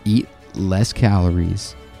 eat less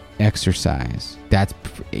calories, exercise. That's,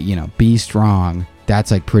 be strong.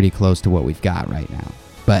 That's like pretty close to what we've got right now.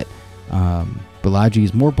 But Balaji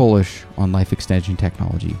is more bullish on life extension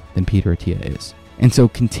technology than Peter Attia is. And so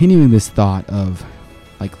continuing this thought of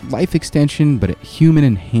like life extension, but human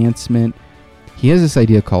enhancement, he has this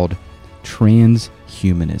idea called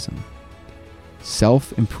transhumanism.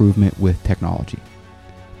 Self-improvement with technology.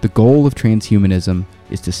 The goal of transhumanism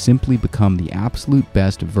is to simply become the absolute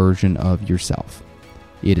best version of yourself.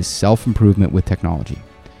 It is self-improvement with technology.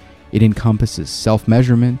 It encompasses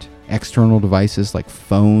self-measurement, external devices like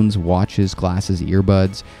phones, watches, glasses,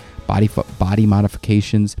 earbuds, body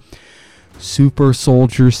modifications, super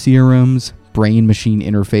soldier serums, brain-machine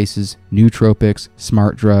interfaces, nootropics,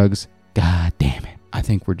 smart drugs. God damn it. I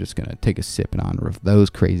think we're just going to take a sip in honor of those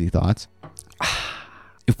crazy thoughts.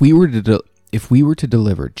 If we were to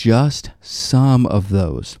deliver just some of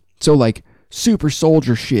those, so like super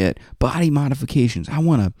soldier shit, body modifications, I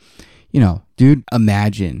want to, dude,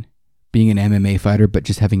 imagine being an MMA fighter, but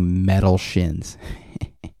just having metal shins.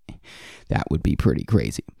 That would be pretty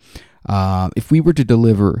crazy. If we were to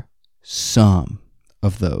deliver some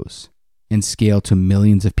of those and scale to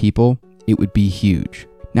millions of people, it would be huge.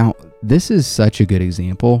 Now, this is such a good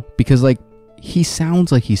example because like he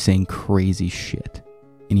sounds like he's saying crazy shit,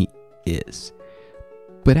 and he is.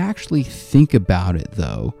 But actually think about it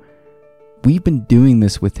though. We've been doing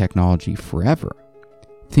this with technology forever.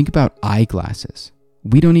 Think about eyeglasses.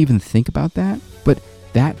 We don't even think about that, but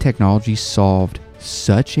that technology solved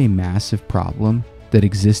such a massive problem that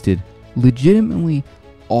existed legitimately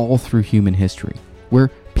all through human history, where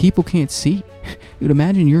people can't see. You'd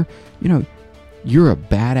imagine you're a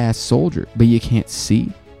badass soldier, but you can't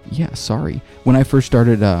see. Yeah, sorry. When I first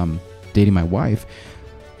started dating my wife,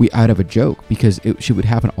 I'd have a joke because she would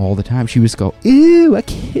happen all the time. She would just go, "Ew, a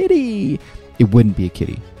kitty." It wouldn't be a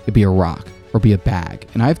kitty. It'd be a rock or be a bag.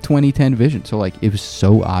 And I have 20/10 vision, so like it was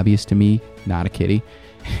so obvious to me, not a kitty.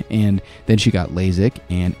 And then she got LASIK,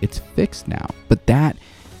 and it's fixed now. But that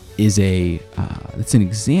is it's an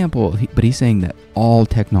example. But he's saying that all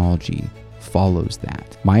technology follows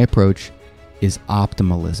that. My approach is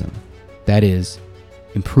optimalism. That is,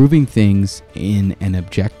 improving things in an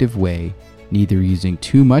objective way, neither using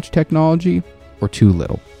too much technology or too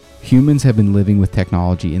little. Humans have been living with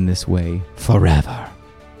technology in this way forever.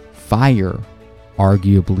 Fire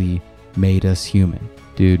arguably made us human.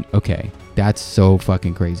 Dude, okay, that's so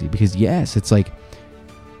fucking crazy because yes, it's like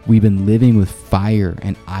we've been living with fire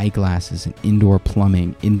and eyeglasses and indoor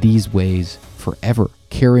plumbing in these ways forever.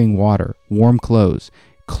 Carrying water, warm clothes.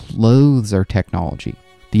 Clothes are technology.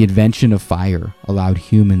 The invention of fire allowed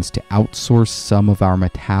humans to outsource some of our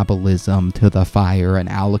metabolism to the fire and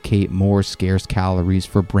allocate more scarce calories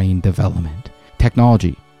for brain development.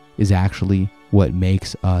 Technology is actually what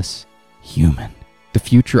makes us human. The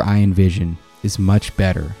future I envision is much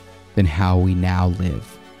better than how we now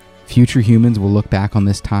live. Future humans will look back on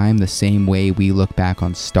this time the same way we look back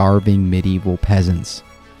on starving medieval peasants.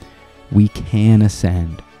 We can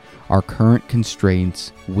ascend. Our current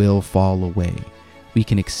constraints will fall away. We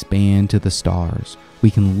can expand to the stars.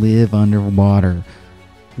 We can live underwater.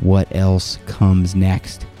 What else comes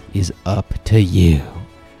next is up to you.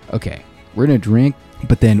 Okay, we're going to drink,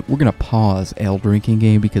 but then we're going to pause L drinking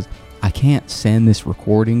game because I can't send this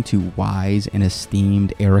recording to wise and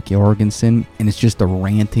esteemed Eric Jorgenson, and it's just the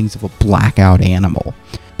rantings of a blackout animal.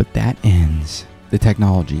 But that ends the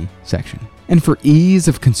technology section. And for ease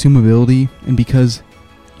of consumability, and because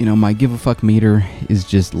my give a fuck meter is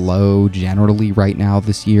just low generally right now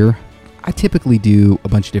this year, I typically do a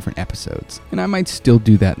bunch of different episodes, and I might still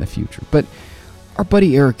do that in the future. But our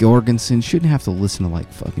buddy Eric Jorgenson shouldn't have to listen to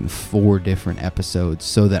like fucking 4 different episodes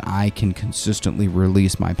so that I can consistently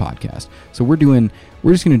release my podcast. So we're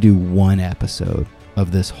just going to do 1 episode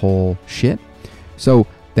of this whole shit. So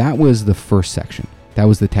that was the first section. That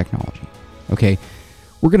was the technology. Okay,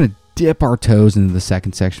 we're going to dip our toes into the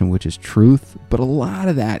second section, which is truth, but a lot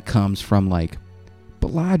of that comes from like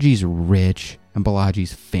Balaji's rich and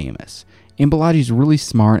Balaji's famous, and Balaji's really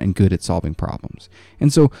smart and good at solving problems.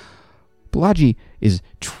 And so Balaji is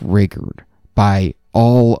triggered by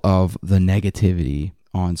all of the negativity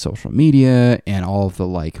on social media and all of the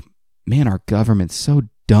like, man, our government's so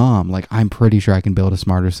dumb. Like, I'm pretty sure I can build a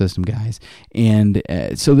smarter system, guys. And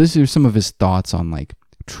so this is some of his thoughts on like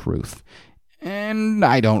truth. And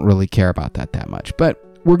I don't really care about that much, but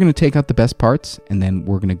we're going to take out the best parts and then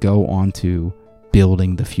we're going to go on to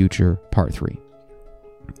building the future part 3.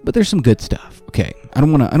 But there's some good stuff. Okay. I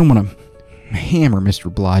don't want to hammer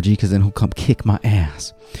Mr. Balaji because then he'll come kick my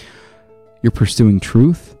ass. You're pursuing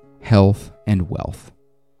truth, health, and wealth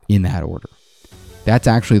in that order. That's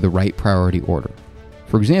actually the right priority order.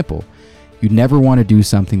 For example, you'd never want to do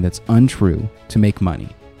something that's untrue to make money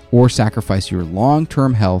or sacrifice your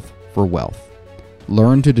long-term health for wealth.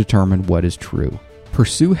 Learn to determine what is true.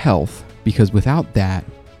 Pursue health because without that,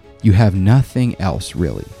 you have nothing else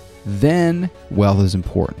really. Then wealth is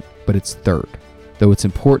important, but it's third, though it's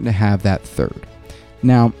important to have that third.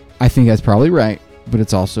 Now, I think that's probably right, but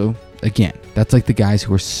it's also, again, that's like the guys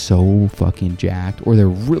who are so fucking jacked or they're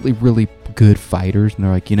really, really good fighters and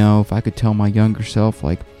they're like, if I could tell my younger self,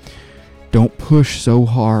 like, don't push so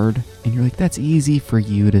hard. And you're like, that's easy for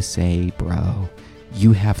you to say, bro.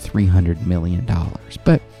 You have $300 million.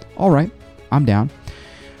 But all right, I'm down.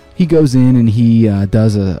 He goes in and he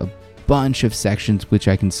does a bunch of sections, which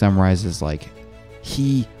I can summarize as like,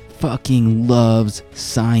 he fucking loves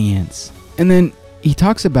science. And then he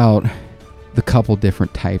talks about the couple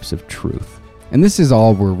different types of truth. And this is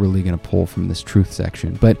all we're really going to pull from this truth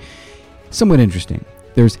section, but somewhat interesting.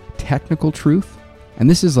 There's technical truth, and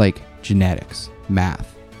this is like genetics,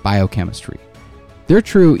 math, biochemistry. They're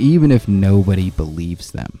true even if nobody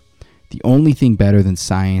believes them. The only thing better than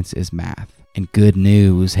science is math. And good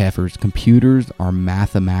news, heifers, computers are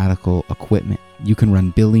mathematical equipment. You can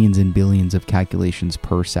run billions and billions of calculations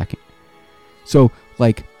per second. So,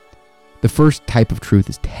 like, the first type of truth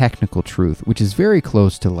is technical truth, which is very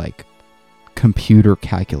close to, like, computer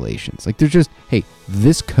calculations. Like, there's just, hey,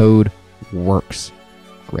 this code works.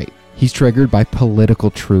 Great. He's triggered by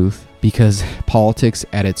political truth because politics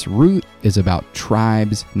at its root is about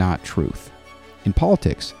tribes, not truth. In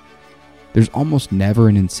politics, there's almost never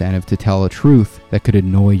an incentive to tell a truth that could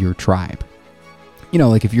annoy your tribe. You know,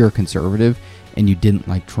 like if you're a conservative and you didn't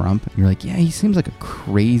like Trump, and you're like, yeah, he seems like a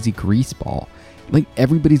crazy greaseball. Like,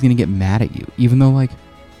 everybody's going to get mad at you, even though, like,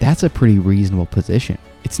 that's a pretty reasonable position.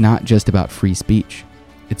 It's not just about free speech.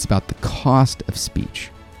 It's about the cost of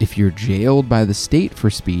speech. If you're jailed by the state for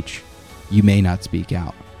speech, you may not speak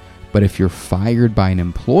out. But if you're fired by an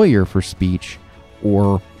employer for speech,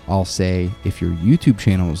 or I'll say if your YouTube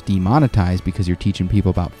channel is demonetized because you're teaching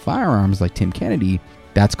people about firearms like Tim Kennedy,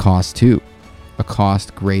 that's cost too. A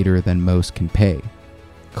cost greater than most can pay.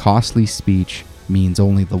 Costly speech means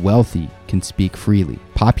only the wealthy can speak freely.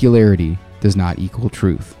 Popularity does not equal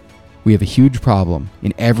truth. We have a huge problem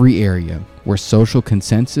in every area where social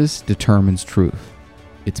consensus determines truth.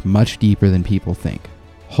 It's much deeper than people think.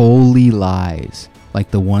 Holy lies, like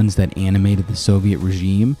the ones that animated the Soviet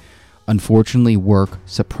regime, unfortunately work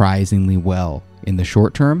surprisingly well in the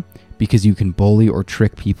short term because you can bully or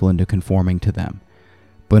trick people into conforming to them.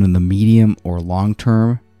 But in the medium or long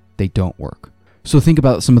term, they don't work. So think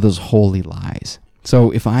about some of those holy lies. So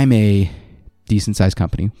if I'm a decent sized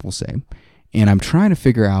company, we'll say, and I'm trying to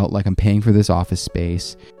figure out, like, I'm paying for this office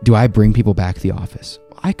space, do I bring people back to the office?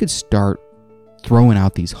 I could start throwing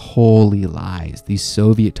out these holy lies, these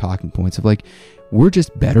Soviet talking points of like, we're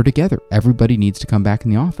just better together. Everybody needs to come back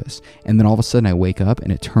in the office. And then all of a sudden I wake up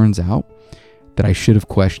and it turns out that I should have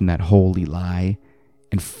questioned that holy lie,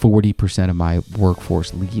 and 40% of my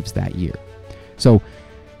workforce leaves that year. So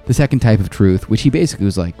the second type of truth, which he basically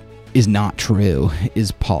was like, is not true,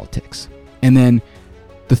 is politics. And then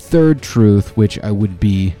the third truth, which I would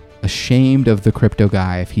be ashamed of the crypto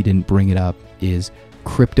guy if he didn't bring it up, is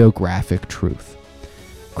cryptographic truth.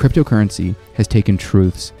 Cryptocurrency has taken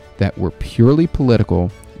truths that were purely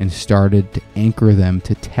political and started to anchor them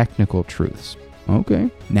to technical truths.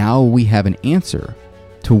 Okay. Now we have an answer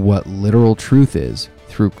to what literal truth is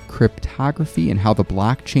through cryptography, and how the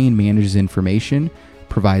blockchain manages information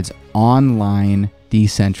provides online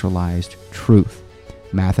decentralized truth,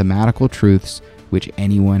 mathematical truths which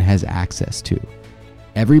anyone has access to.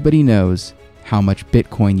 Everybody knows how much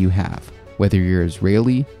Bitcoin you have, whether you're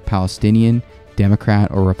Israeli, Palestinian,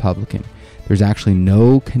 Democrat, or Republican. There's actually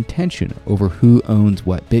no contention over who owns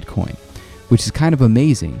what Bitcoin, which is kind of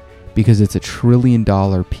amazing because it's $1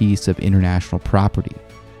 trillion piece of international property.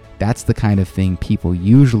 That's the kind of thing people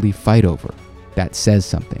usually fight over. That says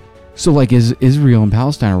something. So, like, Israel and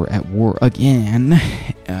Palestine are at war again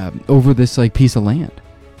over this, like, piece of land.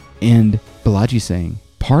 And Balaji's saying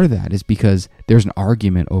part of that is because there's an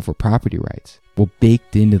argument over property rights. Well,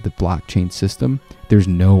 baked into the blockchain system, there's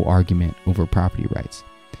no argument over property rights.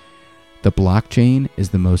 The blockchain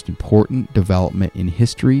is the most important development in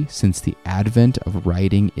history since the advent of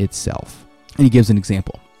writing itself. And he gives an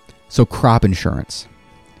example. So crop insurance.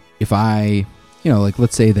 If I, like,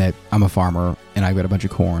 let's say that I'm a farmer and I've got a bunch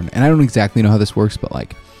of corn, and I don't exactly know how this works, but,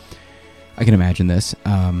 like, I can imagine this.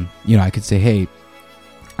 I could say, hey,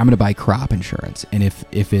 I'm going to buy crop insurance. And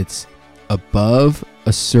if it's above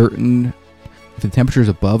a certain, if the temperature is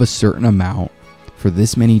above a certain amount for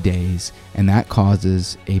this many days, and that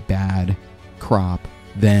causes a bad crop,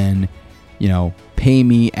 then, pay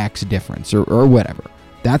me X difference or whatever.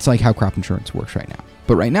 That's like how crop insurance works right now.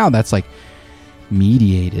 But right now, that's like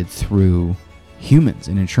mediated through humans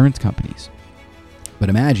and insurance companies. But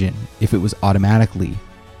imagine if it was automatically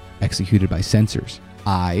executed by sensors.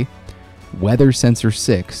 Weather sensor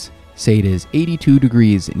 6, say it is 82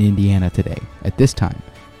 degrees in Indiana today at this time.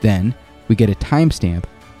 Then we get a timestamp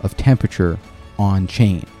of temperature on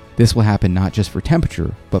chain. This will happen not just for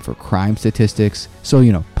temperature, but for crime statistics.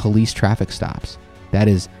 So, police traffic stops. That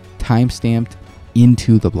is timestamped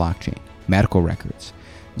into the blockchain. Medical records.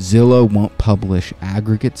 Zillow won't publish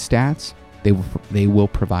aggregate stats. They will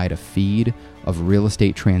provide a feed of real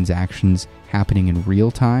estate transactions happening in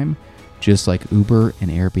real time, just like Uber and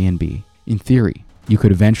Airbnb. In theory, you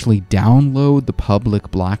could eventually download the public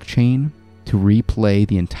blockchain to replay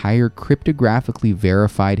the entire cryptographically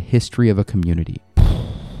verified history of a community.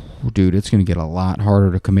 Dude, it's going to get a lot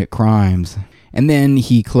harder to commit crimes. And then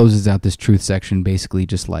he closes out this truth section, basically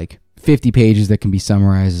just like 50 pages that can be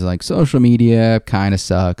summarized as like social media kind of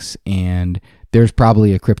sucks, and there's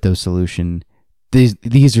probably a crypto solution.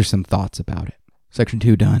 These are some thoughts about it. Section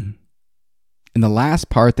 2 done. In the last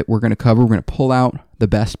part that we're going to cover, we're going to pull out the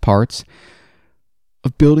best parts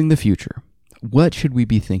of building the future. What should we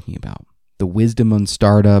be thinking about? The wisdom on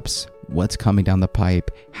startups, what's coming down the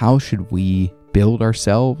pipe, how should we build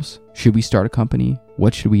ourselves? Should we start a company?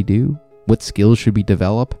 What should we do? What skills should we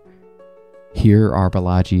develop? Here are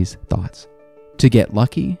Balaji's thoughts. To get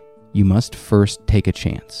lucky, you must first take a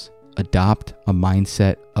chance. Adopt a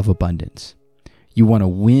mindset of abundance. You want a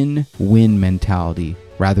win-win mentality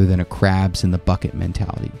rather than a crabs in the bucket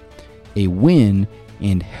mentality. A win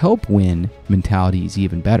and help win mentality is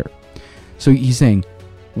even better. So he's saying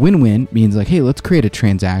win-win means like, hey, let's create a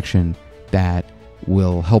transaction that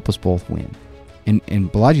will help us both win.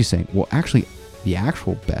 And Balaji's saying, well, actually, the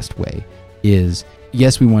actual best way is,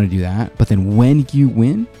 yes, we want to do that, but then when you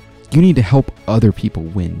win, you need to help other people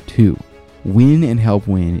win too. Win and help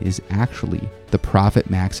win is actually the profit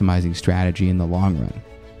maximizing strategy in the long run.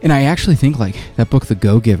 And I actually think like that book, The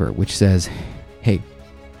Go-Giver, which says, hey,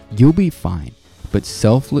 you'll be fine, but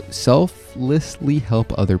selflessly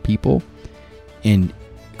help other people and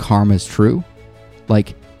karma's true.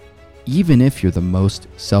 Like, even if you're the most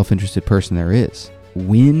self-interested person there is,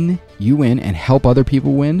 when you win and help other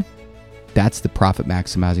people win, that's the profit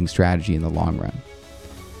maximizing strategy in the long run.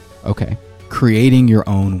 Okay, creating your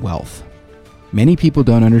own wealth. Many people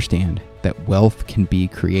don't understand that wealth can be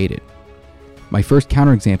created. My first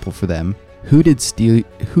counterexample for them, who did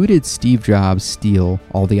Steve Jobs steal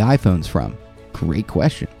all the iPhones from? Great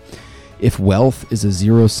question. If wealth is a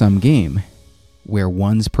zero-sum game, where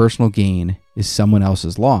one's personal gain is someone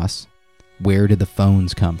else's loss, where did the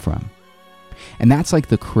phones come from? And that's like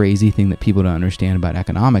the crazy thing that people don't understand about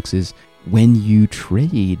economics is when you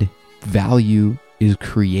trade, value is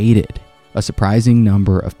created. A surprising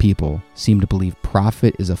number of people seem to believe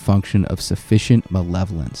profit is a function of sufficient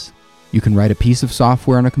malevolence. You can write a piece of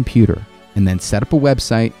software on a computer and then set up a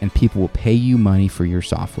website and people will pay you money for your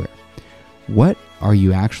software. What are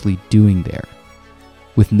you actually doing there?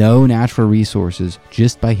 With no natural resources,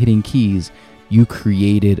 just by hitting keys, you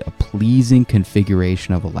created a pleasing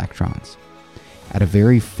configuration of electrons. At a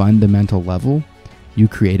very fundamental level, you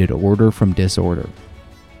created order from disorder.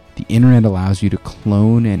 The internet allows you to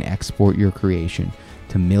clone and export your creation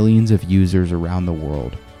to millions of users around the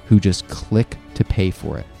world who just click to pay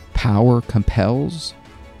for it. Power compels,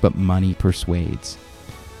 but money persuades.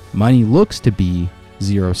 Money looks to be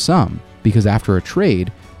zero sum because after a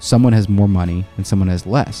trade, someone has more money and someone has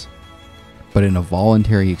less. But in a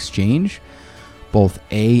voluntary exchange, both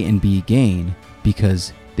A and B gain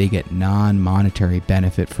because they get non-monetary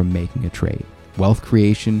benefit from making a trade. Wealth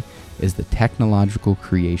creation is the technological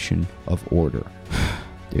creation of order.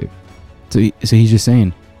 Dude. So he's just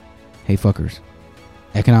saying, hey fuckers,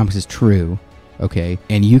 economics is true, okay?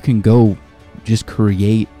 And you can go just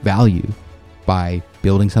create value by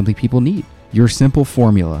building something people need. Your simple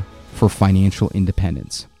formula for financial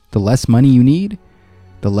independence. The less money you need,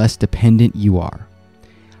 the less dependent you are.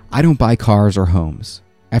 I don't buy cars or homes.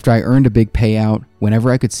 After I earned a big payout, whenever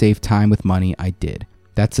I could save time with money, I did.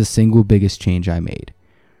 That's the single biggest change I made.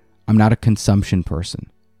 I'm not a consumption person.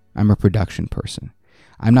 I'm a production person.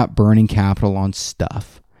 I'm not burning capital on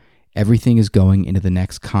stuff. Everything is going into the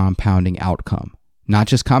next compounding outcome. Not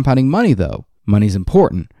just compounding money though. Money's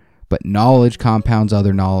important, but knowledge compounds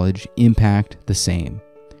other knowledge, impact the same.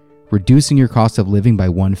 Reducing your cost of living by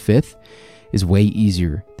 1/5 is way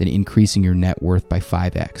easier than increasing your net worth by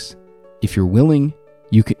 5x. If you're willing,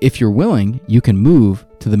 you can move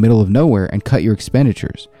to the middle of nowhere and cut your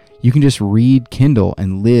expenditures. You can just read Kindle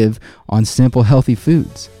and live on simple, healthy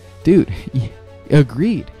foods. Dude,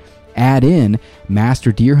 agreed. Add in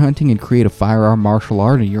master deer hunting and create a firearm martial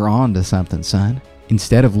art and you're on to something, son.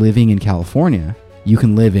 Instead of living in California, you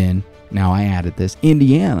can live in, now I added this,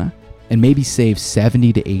 Indiana, and maybe save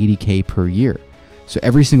 70 to 80K per year. So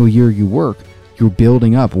every single year you work, you're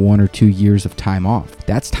building up 1 or 2 years of time off.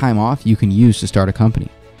 That's time off you can use to start a company.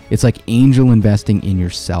 It's like angel investing in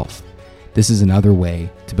yourself. This is another way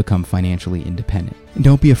to become financially independent. And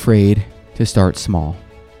don't be afraid to start small.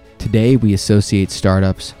 Today, we associate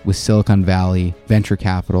startups with Silicon Valley, venture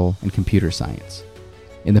capital, and computer science.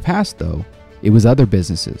 In the past, though, it was other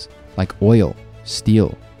businesses like oil,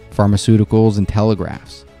 steel, pharmaceuticals, and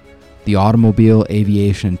telegraphs. The automobile,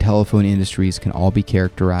 aviation, and telephone industries can all be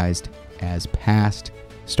characterized as past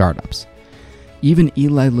startups. Even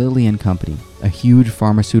Eli Lilly and Company, a huge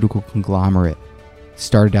pharmaceutical conglomerate,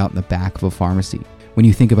 started out in the back of a pharmacy. When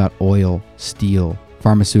you think about oil, steel,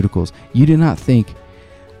 pharmaceuticals, you do not think,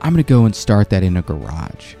 I'm going to go and start that in a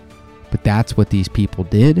garage. But that's what these people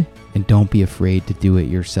did, and don't be afraid to do it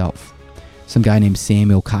yourself. Some guy named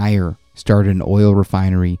Samuel Kyer started an oil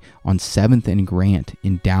refinery on 7th and Grant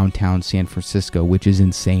in downtown San Francisco, which is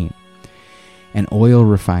insane. An oil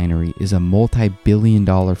refinery is a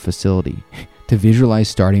multi-billion-dollar facility. To visualize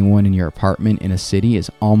starting one in your apartment in a city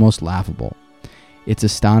is almost laughable. It's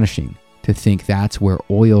astonishing to think that's where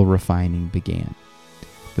oil refining began.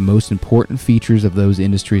 The most important features of those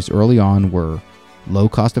industries early on were low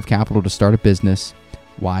cost of capital to start a business,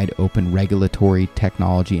 wide open regulatory,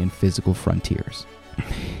 technology, and physical frontiers.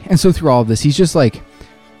 And so through all of this, he's just like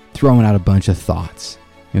throwing out a bunch of thoughts.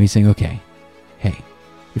 He's saying, okay, hey,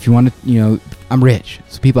 if you want to, I'm rich.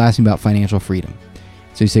 So people ask me about financial freedom.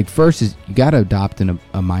 So he's saying first is you got to adopt a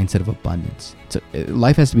mindset of abundance.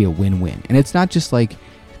 Life has to be a win-win. And it's not just like,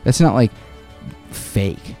 that's not like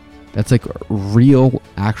fake. That's like real,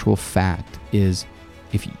 actual fact is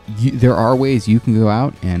if there are ways you can go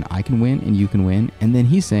out and I can win and you can win. And then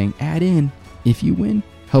he's saying, add in, if you win,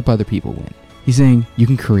 help other people win. He's saying you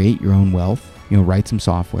can create your own wealth, write some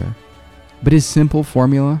software. But his simple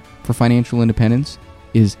formula for financial independence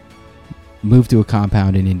is move to a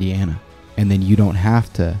compound in Indiana. And then you don't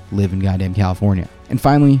have to live in goddamn California. And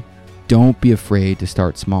finally, don't be afraid to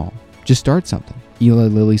start small. Just start something. Eli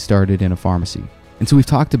Lilly started in a pharmacy. And so we've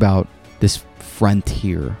talked about this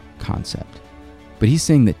frontier concept. But he's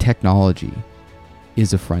saying that technology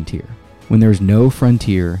is a frontier. When there's no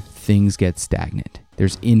frontier, things get stagnant.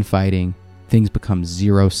 There's infighting. Things become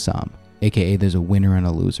zero sum, aka there's a winner and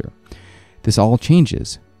a loser. This all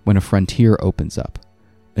changes when a frontier opens up.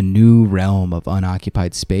 A new realm of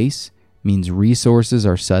unoccupied space means resources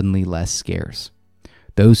are suddenly less scarce.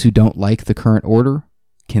 Those who don't like the current order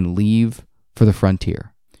can leave for the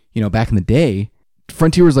frontier. Back in the day,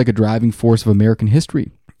 frontier was like a driving force of American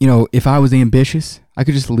history. If I was ambitious, I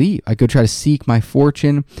could just leave. I could try to seek my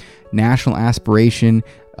fortune, national aspiration,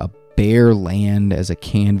 a bare land as a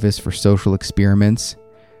canvas for social experiments.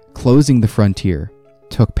 Closing the frontier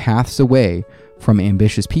took paths away from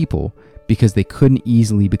ambitious people because they couldn't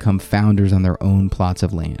easily become founders on their own plots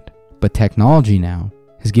of land. But technology now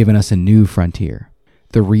has given us a new frontier.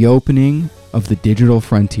 The reopening of the digital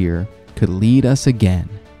frontier could lead us again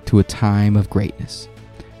to a time of greatness.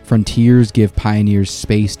 Frontiers give pioneers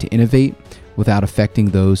space to innovate without affecting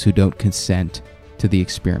those who don't consent to the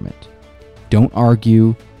experiment. Don't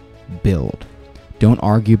argue, build. Don't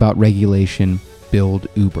argue about regulation, build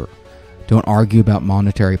Uber. Don't argue about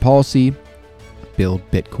monetary policy, build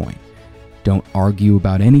Bitcoin. Don't argue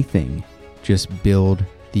about anything, just build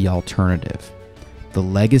the alternative. The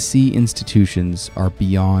legacy institutions are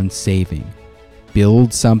beyond saving.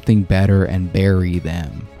 Build something better and bury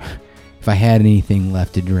them. If I had anything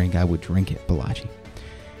left to drink, I would drink it, Balaji.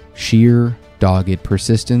 Sheer, dogged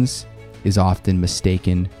persistence is often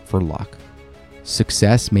mistaken for luck.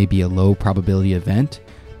 Success may be a low probability event,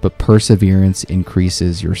 but perseverance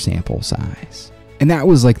increases your sample size. And that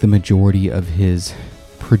was like the majority of his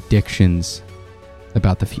predictions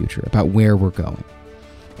about the future, about where we're going.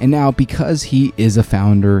 And now, because he is a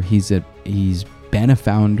founder, he's been a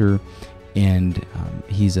founder, and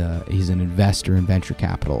he's an investor in venture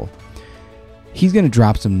capital. He's going to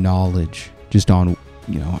drop some knowledge just on,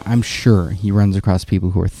 I'm sure he runs across people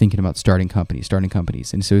who are thinking about starting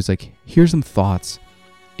companies. And so he's like, here's some thoughts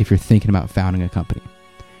if you're thinking about founding a company.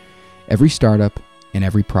 Every startup and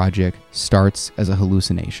every project starts as a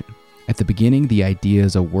hallucination. At the beginning, the idea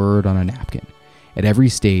is a word on a napkin. At every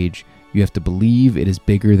stage, you have to believe it is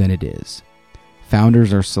bigger than it is.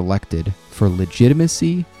 Founders are selected for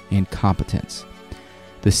legitimacy and competence.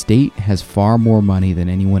 The state has far more money than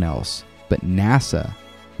anyone else, but NASA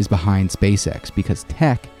is behind SpaceX because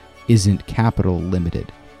tech isn't capital limited.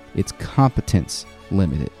 It's competence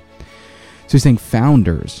limited. So he's saying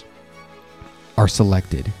founders are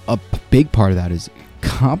selected. A big part of that is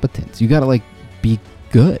competence. You got to be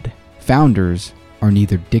good. Founders are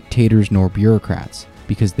neither dictators nor bureaucrats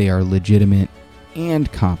because they are legitimate and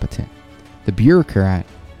competent. The bureaucrat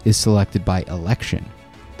is selected by election.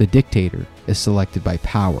 The dictator is selected by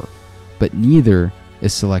power, but neither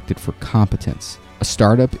is selected for competence. A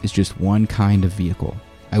startup is just one kind of vehicle.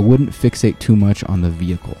 I wouldn't fixate too much on the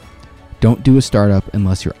vehicle. Don't do a startup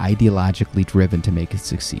unless you're ideologically driven to make it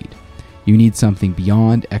succeed. You need something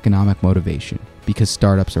beyond economic motivation because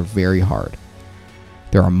startups are very hard.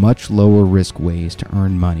 There are much lower risk ways to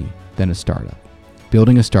earn money than a startup.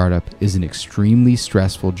 Building a startup is an extremely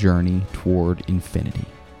stressful journey toward infinity.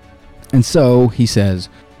 And so he says,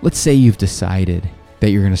 let's say you've decided that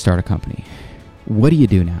you're going to start a company. What do you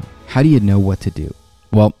do now? How do you know what to do?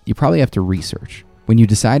 Well, you probably have to research. When you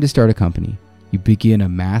decide to start a company, you begin a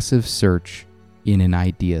massive search in an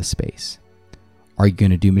idea space. Are you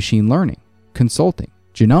going to do machine learning, consulting,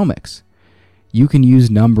 genomics? You can use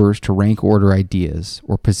numbers to rank order ideas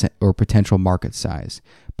or potential market size,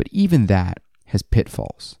 but even that has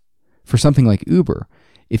pitfalls. For something like Uber,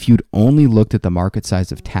 if you'd only looked at the market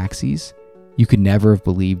size of taxis, you could never have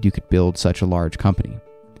believed you could build such a large company.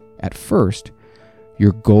 At first,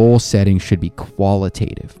 your goal setting should be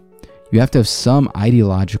qualitative. You have to have some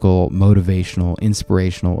ideological, motivational,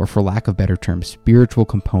 inspirational, or for lack of better term, spiritual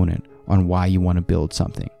component on why you want to build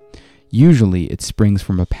something. Usually it springs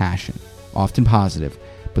from a passion, often positive,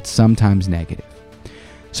 but sometimes negative.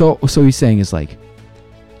 So he's saying is like,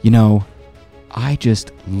 I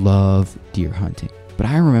just love deer hunting. But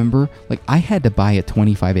I remember, I had to buy a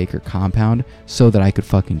 25-acre compound so that I could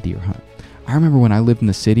fucking deer hunt. I remember when I lived in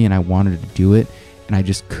the city and I wanted to do it, and I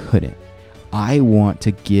just couldn't. I want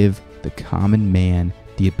to give the common man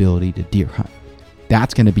the ability to deer hunt.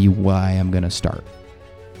 That's going to be why I'm going to start.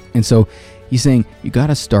 And so he's saying you got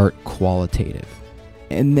to start qualitative,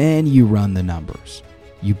 and then you run the numbers.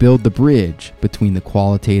 You build the bridge between the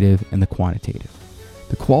qualitative and the quantitative.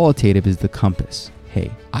 The qualitative is the compass.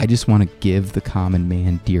 Hey, I just want to give the common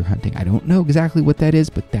man deer hunting. I don't know exactly what that is,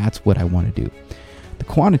 but that's what I want to do. The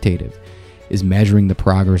quantitative is measuring the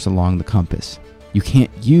progress along the compass. You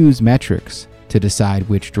can't use metrics to decide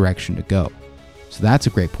which direction to go. So that's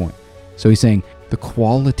a great point. So he's saying the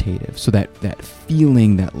qualitative, so that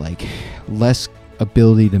feeling, that less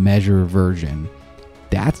ability to measure version,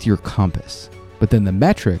 that's your compass. But then the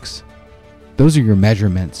metrics, those are your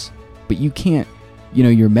measurements, but you can't,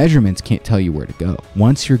 your measurements can't tell you where to go.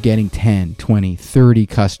 Once you're getting 10, 20, 30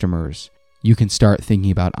 customers, you can start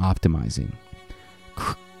thinking about optimizing.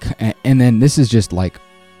 And then this is just a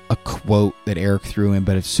quote that Eric threw in,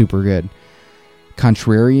 but it's super good.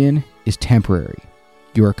 Contrarian is temporary.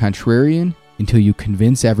 You are contrarian until you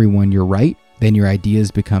convince everyone you're right, then your ideas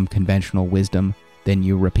become conventional wisdom, then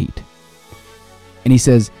you repeat. And he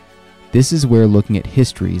says, this is where looking at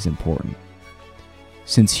history is important.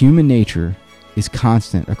 Since human nature is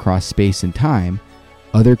constant across space and time,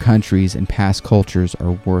 other countries and past cultures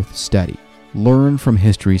are worth study. Learn from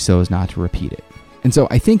history so as not to repeat it. And so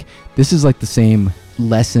I think this is the same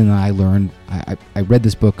lesson that I learned. I read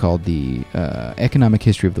this book called The Economic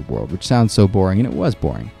History of the World, which sounds so boring, and it was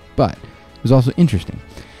boring, but it was also interesting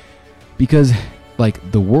because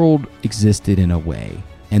the world existed in a way,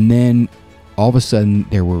 and then all of a sudden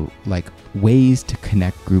there were ways to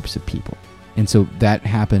connect groups of people. And so that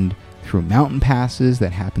happened through mountain passes,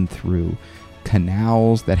 that happened through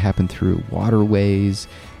canals, that happened through waterways.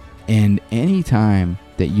 And any time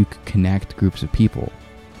that you could connect groups of people,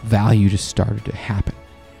 value just started to happen.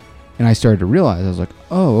 And I started to realize, I was like,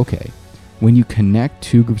 oh, okay. When you connect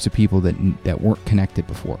two groups of people that weren't connected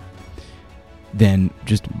before, then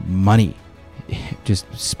just money just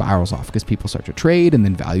spirals off because people start to trade, and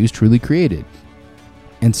then value is truly created.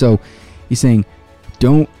 And so he's saying,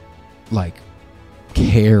 don't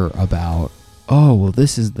care about, oh, well,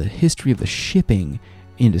 this is the history of the shipping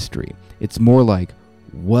industry. It's more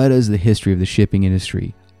what does the history of the shipping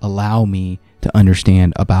industry allow me to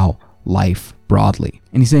understand about life broadly?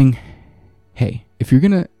 And he's saying, hey, if you're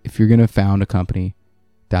gonna found a company,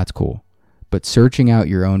 that's cool, but searching out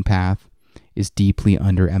your own path is deeply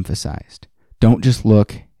underemphasized. Don't just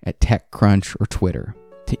look at TechCrunch or Twitter.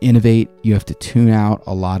 To innovate, you have to tune out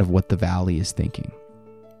a lot of what the Valley is thinking.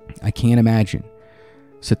 I can't imagine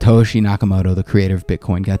Satoshi Nakamoto, the creator of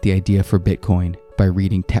Bitcoin, got the idea for Bitcoin by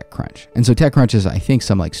reading TechCrunch. And so TechCrunch is, I think,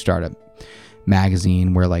 some startup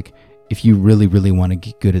magazine where if you really, really want to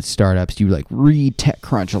get good at startups, you read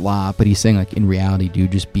TechCrunch a lot. But he's saying in reality,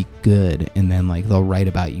 dude, just be good, and then they'll write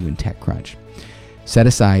about you in TechCrunch. Set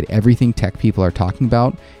aside everything tech people are talking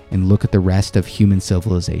about and look at the rest of human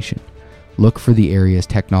civilization. Look for the areas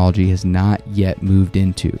technology has not yet moved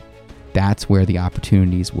into. That's where the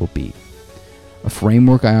opportunities will be. A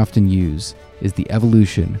framework I often use is the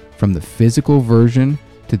evolution from the physical version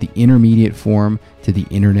to the intermediate form to the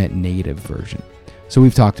internet native version. So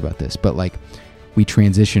we've talked about this, but we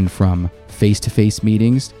transitioned from face-to-face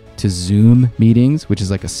meetings to Zoom meetings, which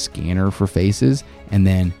is a scanner for faces, and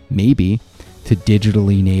then maybe to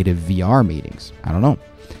digitally native VR meetings. I don't know.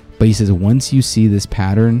 But he says once you see this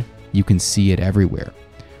pattern, you can see it everywhere.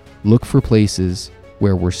 Look for places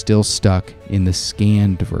where we're still stuck in the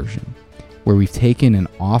scanned version, where we've taken an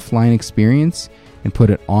offline experience and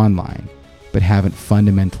put it online, but haven't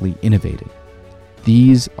fundamentally innovated.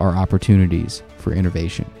 These are opportunities for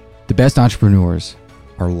innovation. The best entrepreneurs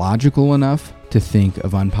are logical enough to think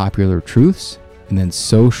of unpopular truths and then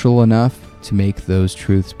social enough to make those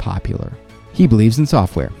truths popular. He believes in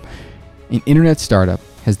software. An internet startup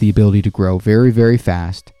has the ability to grow very, very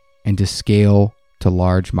fast and to scale to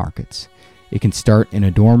large markets. It can start in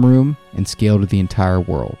a dorm room and scale to the entire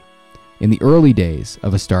world. In the early days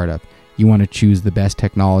of a startup, you want to choose the best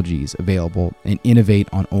technologies available and innovate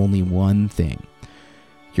on only one thing: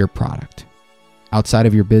 your product. Outside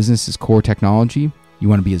of your business's core technology, you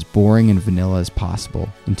want to be as boring and vanilla as possible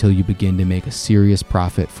until you begin to make a serious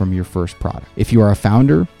profit from your first product. If you are a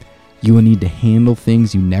founder, you will need to handle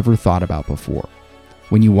things you never thought about before.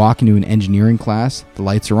 When you walk into an engineering class, the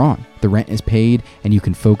lights are on, the rent is paid, and you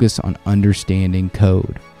can focus on understanding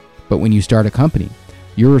code. But when you start a company,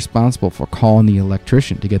 you're responsible for calling the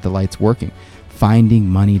electrician to get the lights working, finding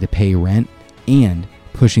money to pay rent, and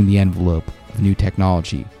pushing the envelope of new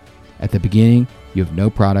technology. At the beginning, you have no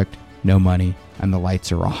product, no money, and the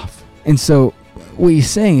lights are off. And so what he's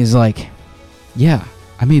saying is like, yeah,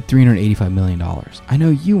 I made $385 million. I know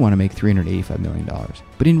you want to make $385 million.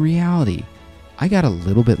 But in reality, I got a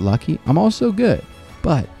little bit lucky. I'm also good.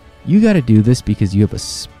 But you got to do this because you have a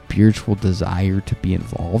spiritual desire to be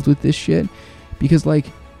involved with this shit. Because like,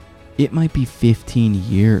 it might be 15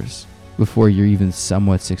 years before you're even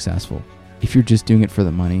somewhat successful. If you're just doing it for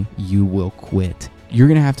the money, you will quit. You're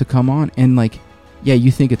going to have to come on and like, yeah,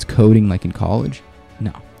 you think it's coding like in college?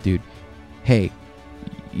 No, dude. Hey,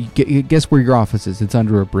 guess where your office is? It's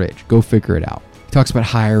under a bridge. Go figure it out. He talks about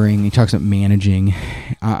hiring. He talks about managing.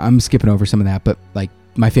 I'm skipping over some of that, but like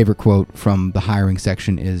my favorite quote from the hiring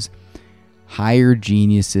section is, "Hire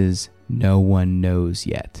geniuses no one knows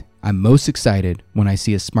yet. I'm most excited when I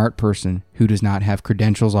see a smart person who does not have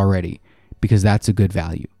credentials already, because that's a good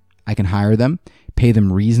value. I can hire them, pay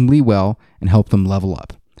them reasonably well, and help them level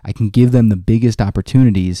up. I can give them the biggest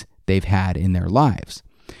opportunities they've had in their lives.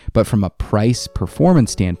 But from a price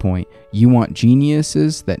performance standpoint, you want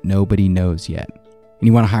geniuses that nobody knows yet. And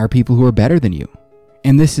you want to hire people who are better than you."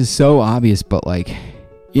 And this is so obvious, but like,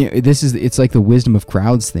 you know, it's like the wisdom of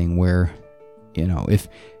crowds thing where, you know,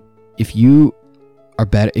 if you are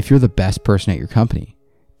better, if you're the best person at your company,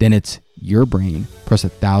 then it's your brain plus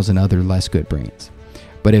 1,000 other less good brains.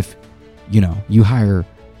 But if, you know, you hire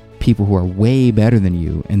people who are way better than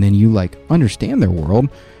you, and then you like understand their world,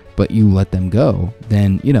 but you let them go,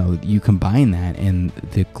 then, you know, you combine that and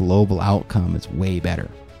the global outcome is way better.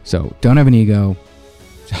 So don't have an ego.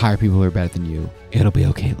 Just hire people who are better than you. It'll be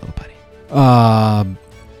okay, little buddy.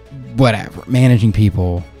 Whatever. Managing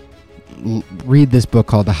people. Read this book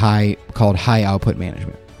called High Output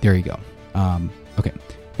Management. There you go. Okay.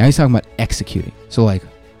 Now he's talking about executing. So like,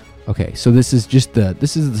 okay, so this is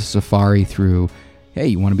the safari through, hey,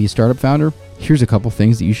 you want to be a startup founder? Here's a couple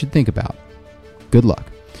things that you should think about. Good luck.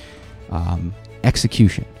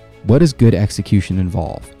 Execution. What does good execution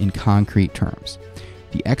involve in concrete terms?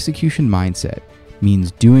 The execution mindset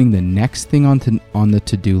means doing the next thing on the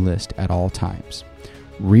to-do list at all times.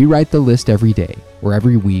 Rewrite the list every day or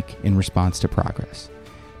every week in response to progress.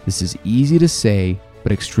 This is easy to say,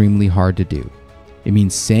 but extremely hard to do. It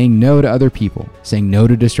means saying no to other people, saying no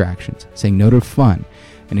to distractions, saying no to fun,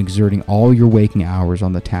 and exerting all your waking hours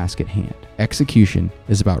on the task at hand. Execution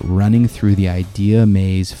is about running through the idea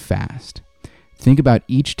maze fast. Think about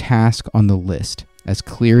each task on the list as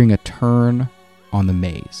clearing a turn on the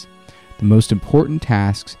maze. The most important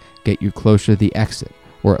tasks get you closer to the exit,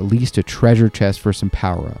 or at least a treasure chest for some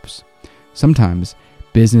power-ups. Sometimes,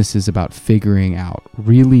 business is about figuring out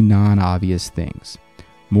really non-obvious things.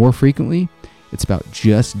 More frequently, it's about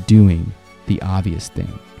just doing the obvious thing.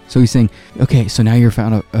 So he's saying, okay, so now you're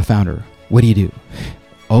a founder. What do you do?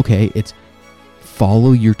 Okay, it's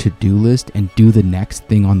follow your to-do list and do the next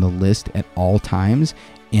thing on the list at all times,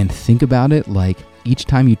 and think about it like each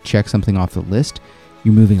time you check something off the list,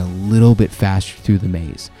 you're moving a little bit faster through the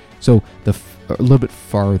maze. So a little bit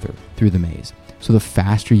farther through the maze. So the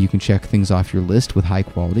faster you can check things off your list with high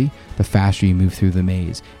quality, the faster you move through the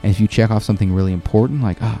maze. And if you check off something really important,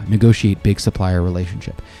 like negotiate big supplier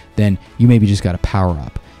relationship, then you maybe just got to power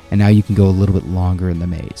up. And now you can go a little bit longer in the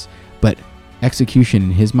maze. But execution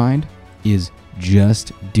in his mind is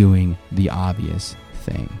just doing the obvious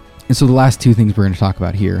thing. And so the last two things we're going to talk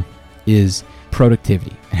about here is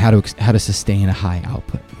productivity and how to sustain a high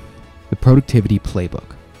output. The productivity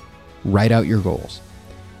playbook. Write out your goals.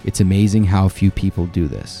 It's amazing how few people do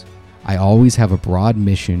this. I always have a broad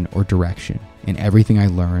mission or direction, and everything I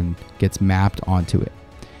learn gets mapped onto it.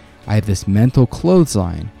 I have this mental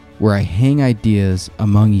clothesline where I hang ideas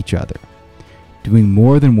among each other. Doing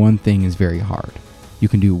more than one thing is very hard. You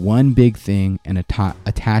can do one big thing and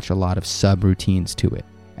attach a lot of subroutines to it.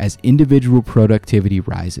 As individual productivity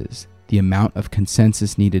rises, the amount of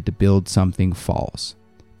consensus needed to build something falls.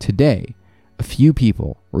 Today, a few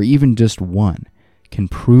people, or even just one, can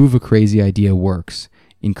prove a crazy idea works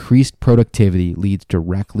Increased productivity leads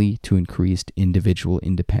directly to increased individual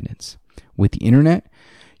independence. With the internet,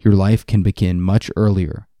 your life can begin much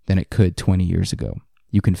earlier than it could 20 years ago.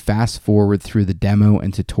 You can fast forward through the demo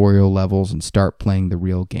and tutorial levels and start playing the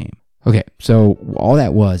real game. Okay, so all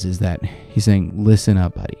that is that he's saying, listen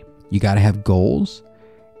up, buddy. You got to have goals,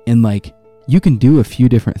 and like, you can do a few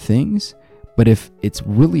different things, but if it's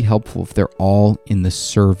really helpful if they're all in the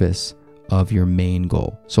service of your main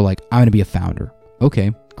goal. So like, I'm going to be a founder.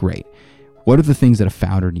 Okay, great. What are the things that a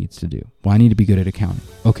founder needs to do? Well, I need to be good at accounting.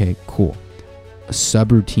 Okay, cool. A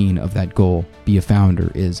subroutine of that goal, be a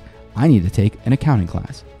founder, is I need to take an accounting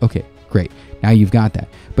class. Okay, great. Now you've got that.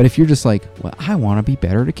 But if you're just like, well, I want to be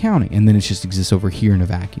better at accounting, and then it just exists over here in a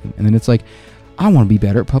vacuum. And then it's like, I want to be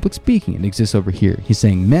better at public speaking, and it exists over here. He's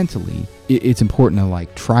saying mentally, it's important to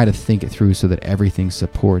like try to think it through so that everything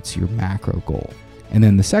supports your macro goal. And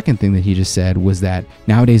then the second thing that he just said was that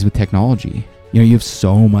nowadays with technology, you have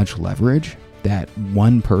so much leverage that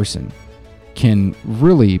one person can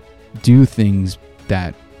really do things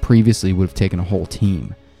that previously would have taken a whole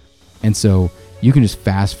team. And so you can just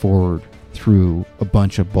fast forward through a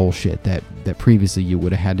bunch of bullshit that previously you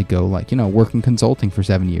would have had to go work in consulting for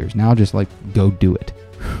 7 years. Now just go do it.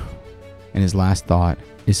 And his last thought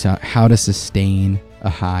is how to sustain a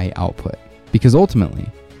high output. Because ultimately,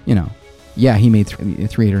 he made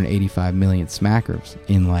 385 million smackers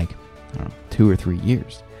in 2 or 3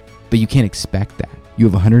 years. But you can't expect that. You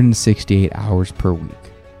have 168 hours per week,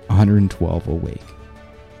 112 awake.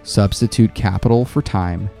 Substitute capital for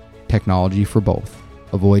time, technology for both.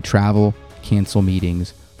 Avoid travel, cancel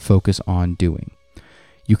meetings, focus on doing.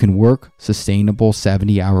 You can work sustainable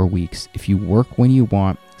 70-hour weeks if you work when you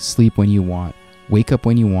want, sleep when you want, wake up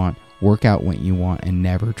when you want, work out when you want, and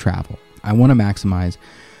never travel. I want to maximize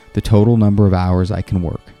the total number of hours I can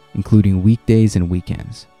work, including weekdays and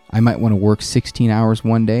weekends. I might want to work 16 hours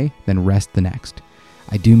one day, then rest the next.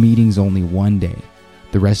 I do meetings only one day.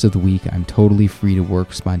 The rest of the week, I'm totally free to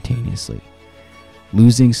work spontaneously.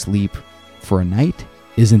 Losing sleep for a night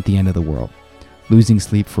isn't the end of the world. Losing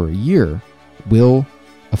sleep for a year will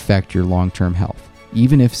affect your long-term health.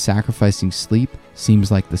 Even if sacrificing sleep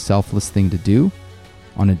seems like the selfless thing to do,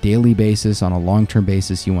 on a daily basis, on a long-term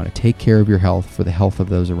basis, you want to take care of your health for the health of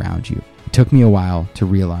those around you. It took me a while to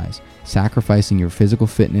realize sacrificing your physical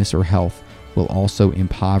fitness or health will also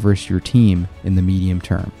impoverish your team in the medium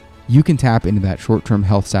term. You can tap into that short-term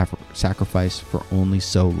health sacrifice for only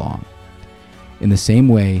so long. In the same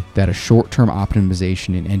way that a short-term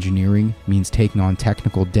optimization in engineering means taking on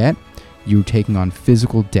technical debt, you're taking on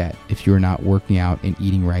physical debt if you're not working out and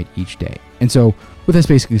eating right each day. And so what that's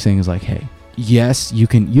basically saying is hey, yes, you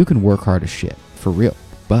can work hard as shit, for real,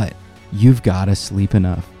 but you've got to sleep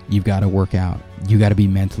enough. You've got to work out. You got to be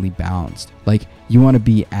mentally balanced. You want to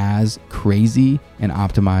be as crazy and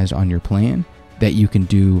optimized on your plan that you can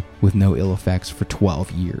do with no ill effects for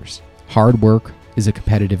 12 years. Hard work is a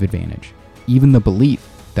competitive advantage. Even the belief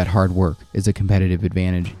that hard work is a competitive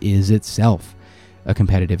advantage is itself a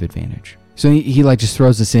competitive advantage. So he just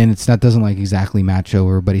throws this in. It doesn't exactly match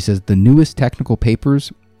over, but he says the newest technical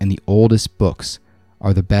papers and the oldest books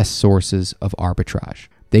are the best sources of arbitrage.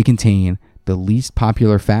 They contain the least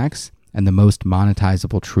popular facts and the most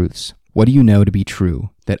monetizable truths. What do you know to be true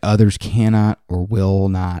that others cannot or will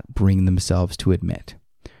not bring themselves to admit?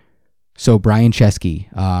 So Brian Chesky,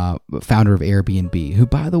 founder of Airbnb, who,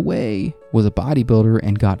 by the way, was a bodybuilder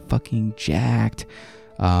and got fucking jacked.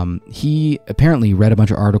 He apparently read a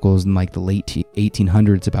bunch of articles in the late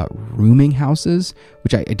 1800s about rooming houses,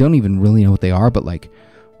 which I don't even really know what they are, but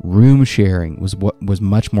room sharing was what was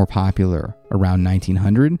much more popular around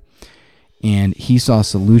 1900. And he saw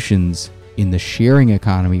solutions in the sharing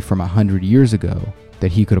economy from 100 years ago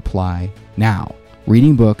that he could apply now.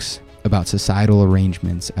 Reading books about societal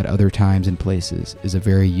arrangements at other times and places is a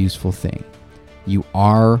very useful thing. You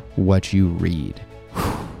are what you read.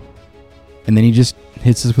 And then he just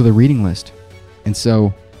hits us with a reading list. And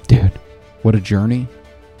so, dude, what a journey.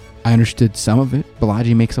 I understood some of it.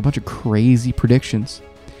 Balaji makes a bunch of crazy predictions.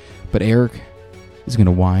 But Eric is going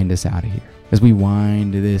to wind us out of here. As we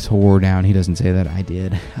wind this whore down, he doesn't say that, I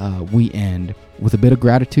did. We end with a bit of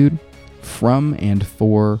gratitude from and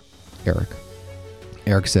for Eric.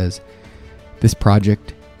 Eric says, this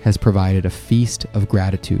project has provided a feast of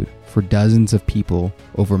gratitude for dozens of people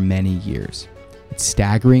over many years. It's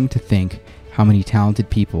staggering to think how many talented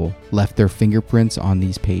people left their fingerprints on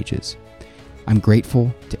these pages. I'm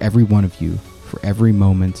grateful to every one of you for every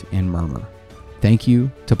moment and murmur. Thank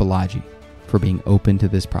you to Balaji for being open to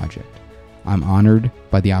this project. I'm honored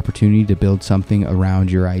by the opportunity to build something around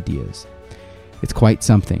your ideas. It's quite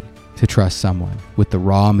something to trust someone with the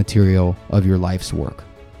raw material of your life's work.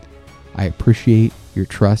 I appreciate your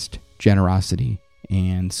trust, generosity,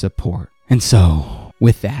 and support. And so,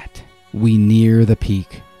 with that, we near the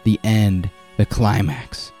peak, the end, the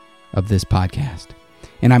climax of this podcast.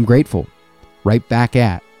 And I'm grateful, right back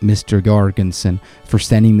at Mr. Jorgenson, for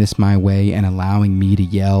sending this my way and allowing me to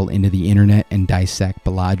yell into the internet and dissect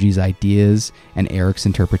Balaji's ideas and Eric's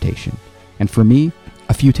interpretation. And for me,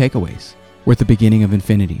 a few takeaways. We're at the beginning of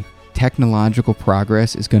infinity. Technological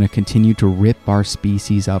progress is going to continue to rip our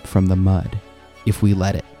species up from the mud if we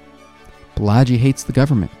let it. Balaji hates the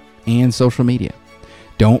government and social media.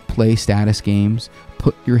 Don't play status games.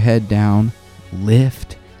 Put your head down,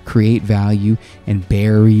 lift, create value, and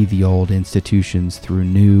bury the old institutions through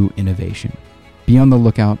new innovation. Be on the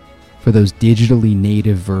lookout for those digitally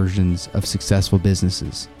native versions of successful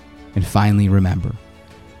businesses. And finally, remember,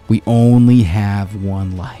 we only have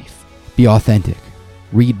one life. Be authentic.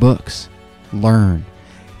 Read books. Learn.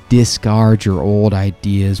 Discard your old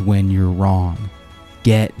ideas when you're wrong.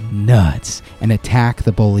 Get nuts and attack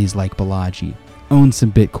the bullies like Balaji. Own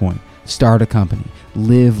some Bitcoin. Start a company.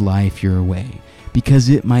 Live life your way. Because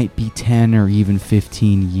it might be 10 or even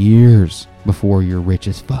 15 years before you're rich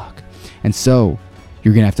as fuck. And so,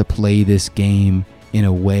 you're going to have to play this game in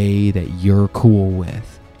a way that you're cool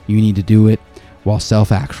with. You need to do it while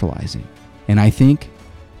self-actualizing. And I think,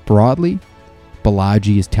 broadly,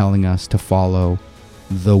 Balaji is telling us to follow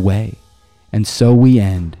the way. And so we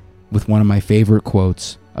end with one of my favorite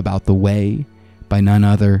quotes about the way by none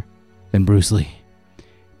other than Bruce Lee.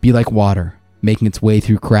 Be like water, making its way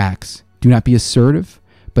through cracks. Do not be assertive,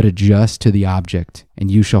 but adjust to the object, and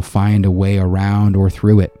you shall find a way around or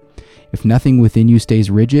through it. If nothing within you stays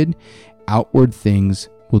rigid, outward things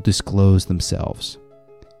will disclose themselves.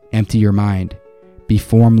 Empty your mind. Be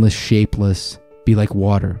formless, shapeless. Be like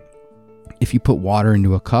water. If you put water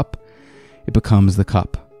into a cup, it becomes the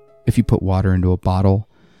cup. If you put water into a bottle,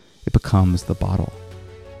 it becomes the bottle.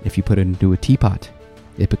 If you put it into a teapot,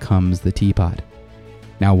 it becomes the teapot.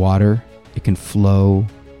 Now water, it can flow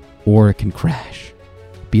or it can crash.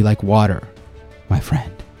 Be like water, my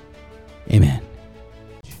friend. Amen.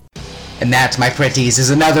 And that, my pretties,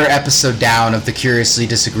 is another episode down of the Curiously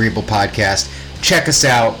Disagreeable podcast. Check us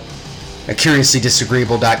out at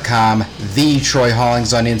CuriouslyDisagreeable.com, the Troy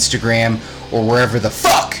Hollings on Instagram, or wherever the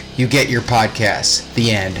fuck you get your podcasts.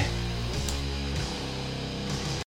 The end.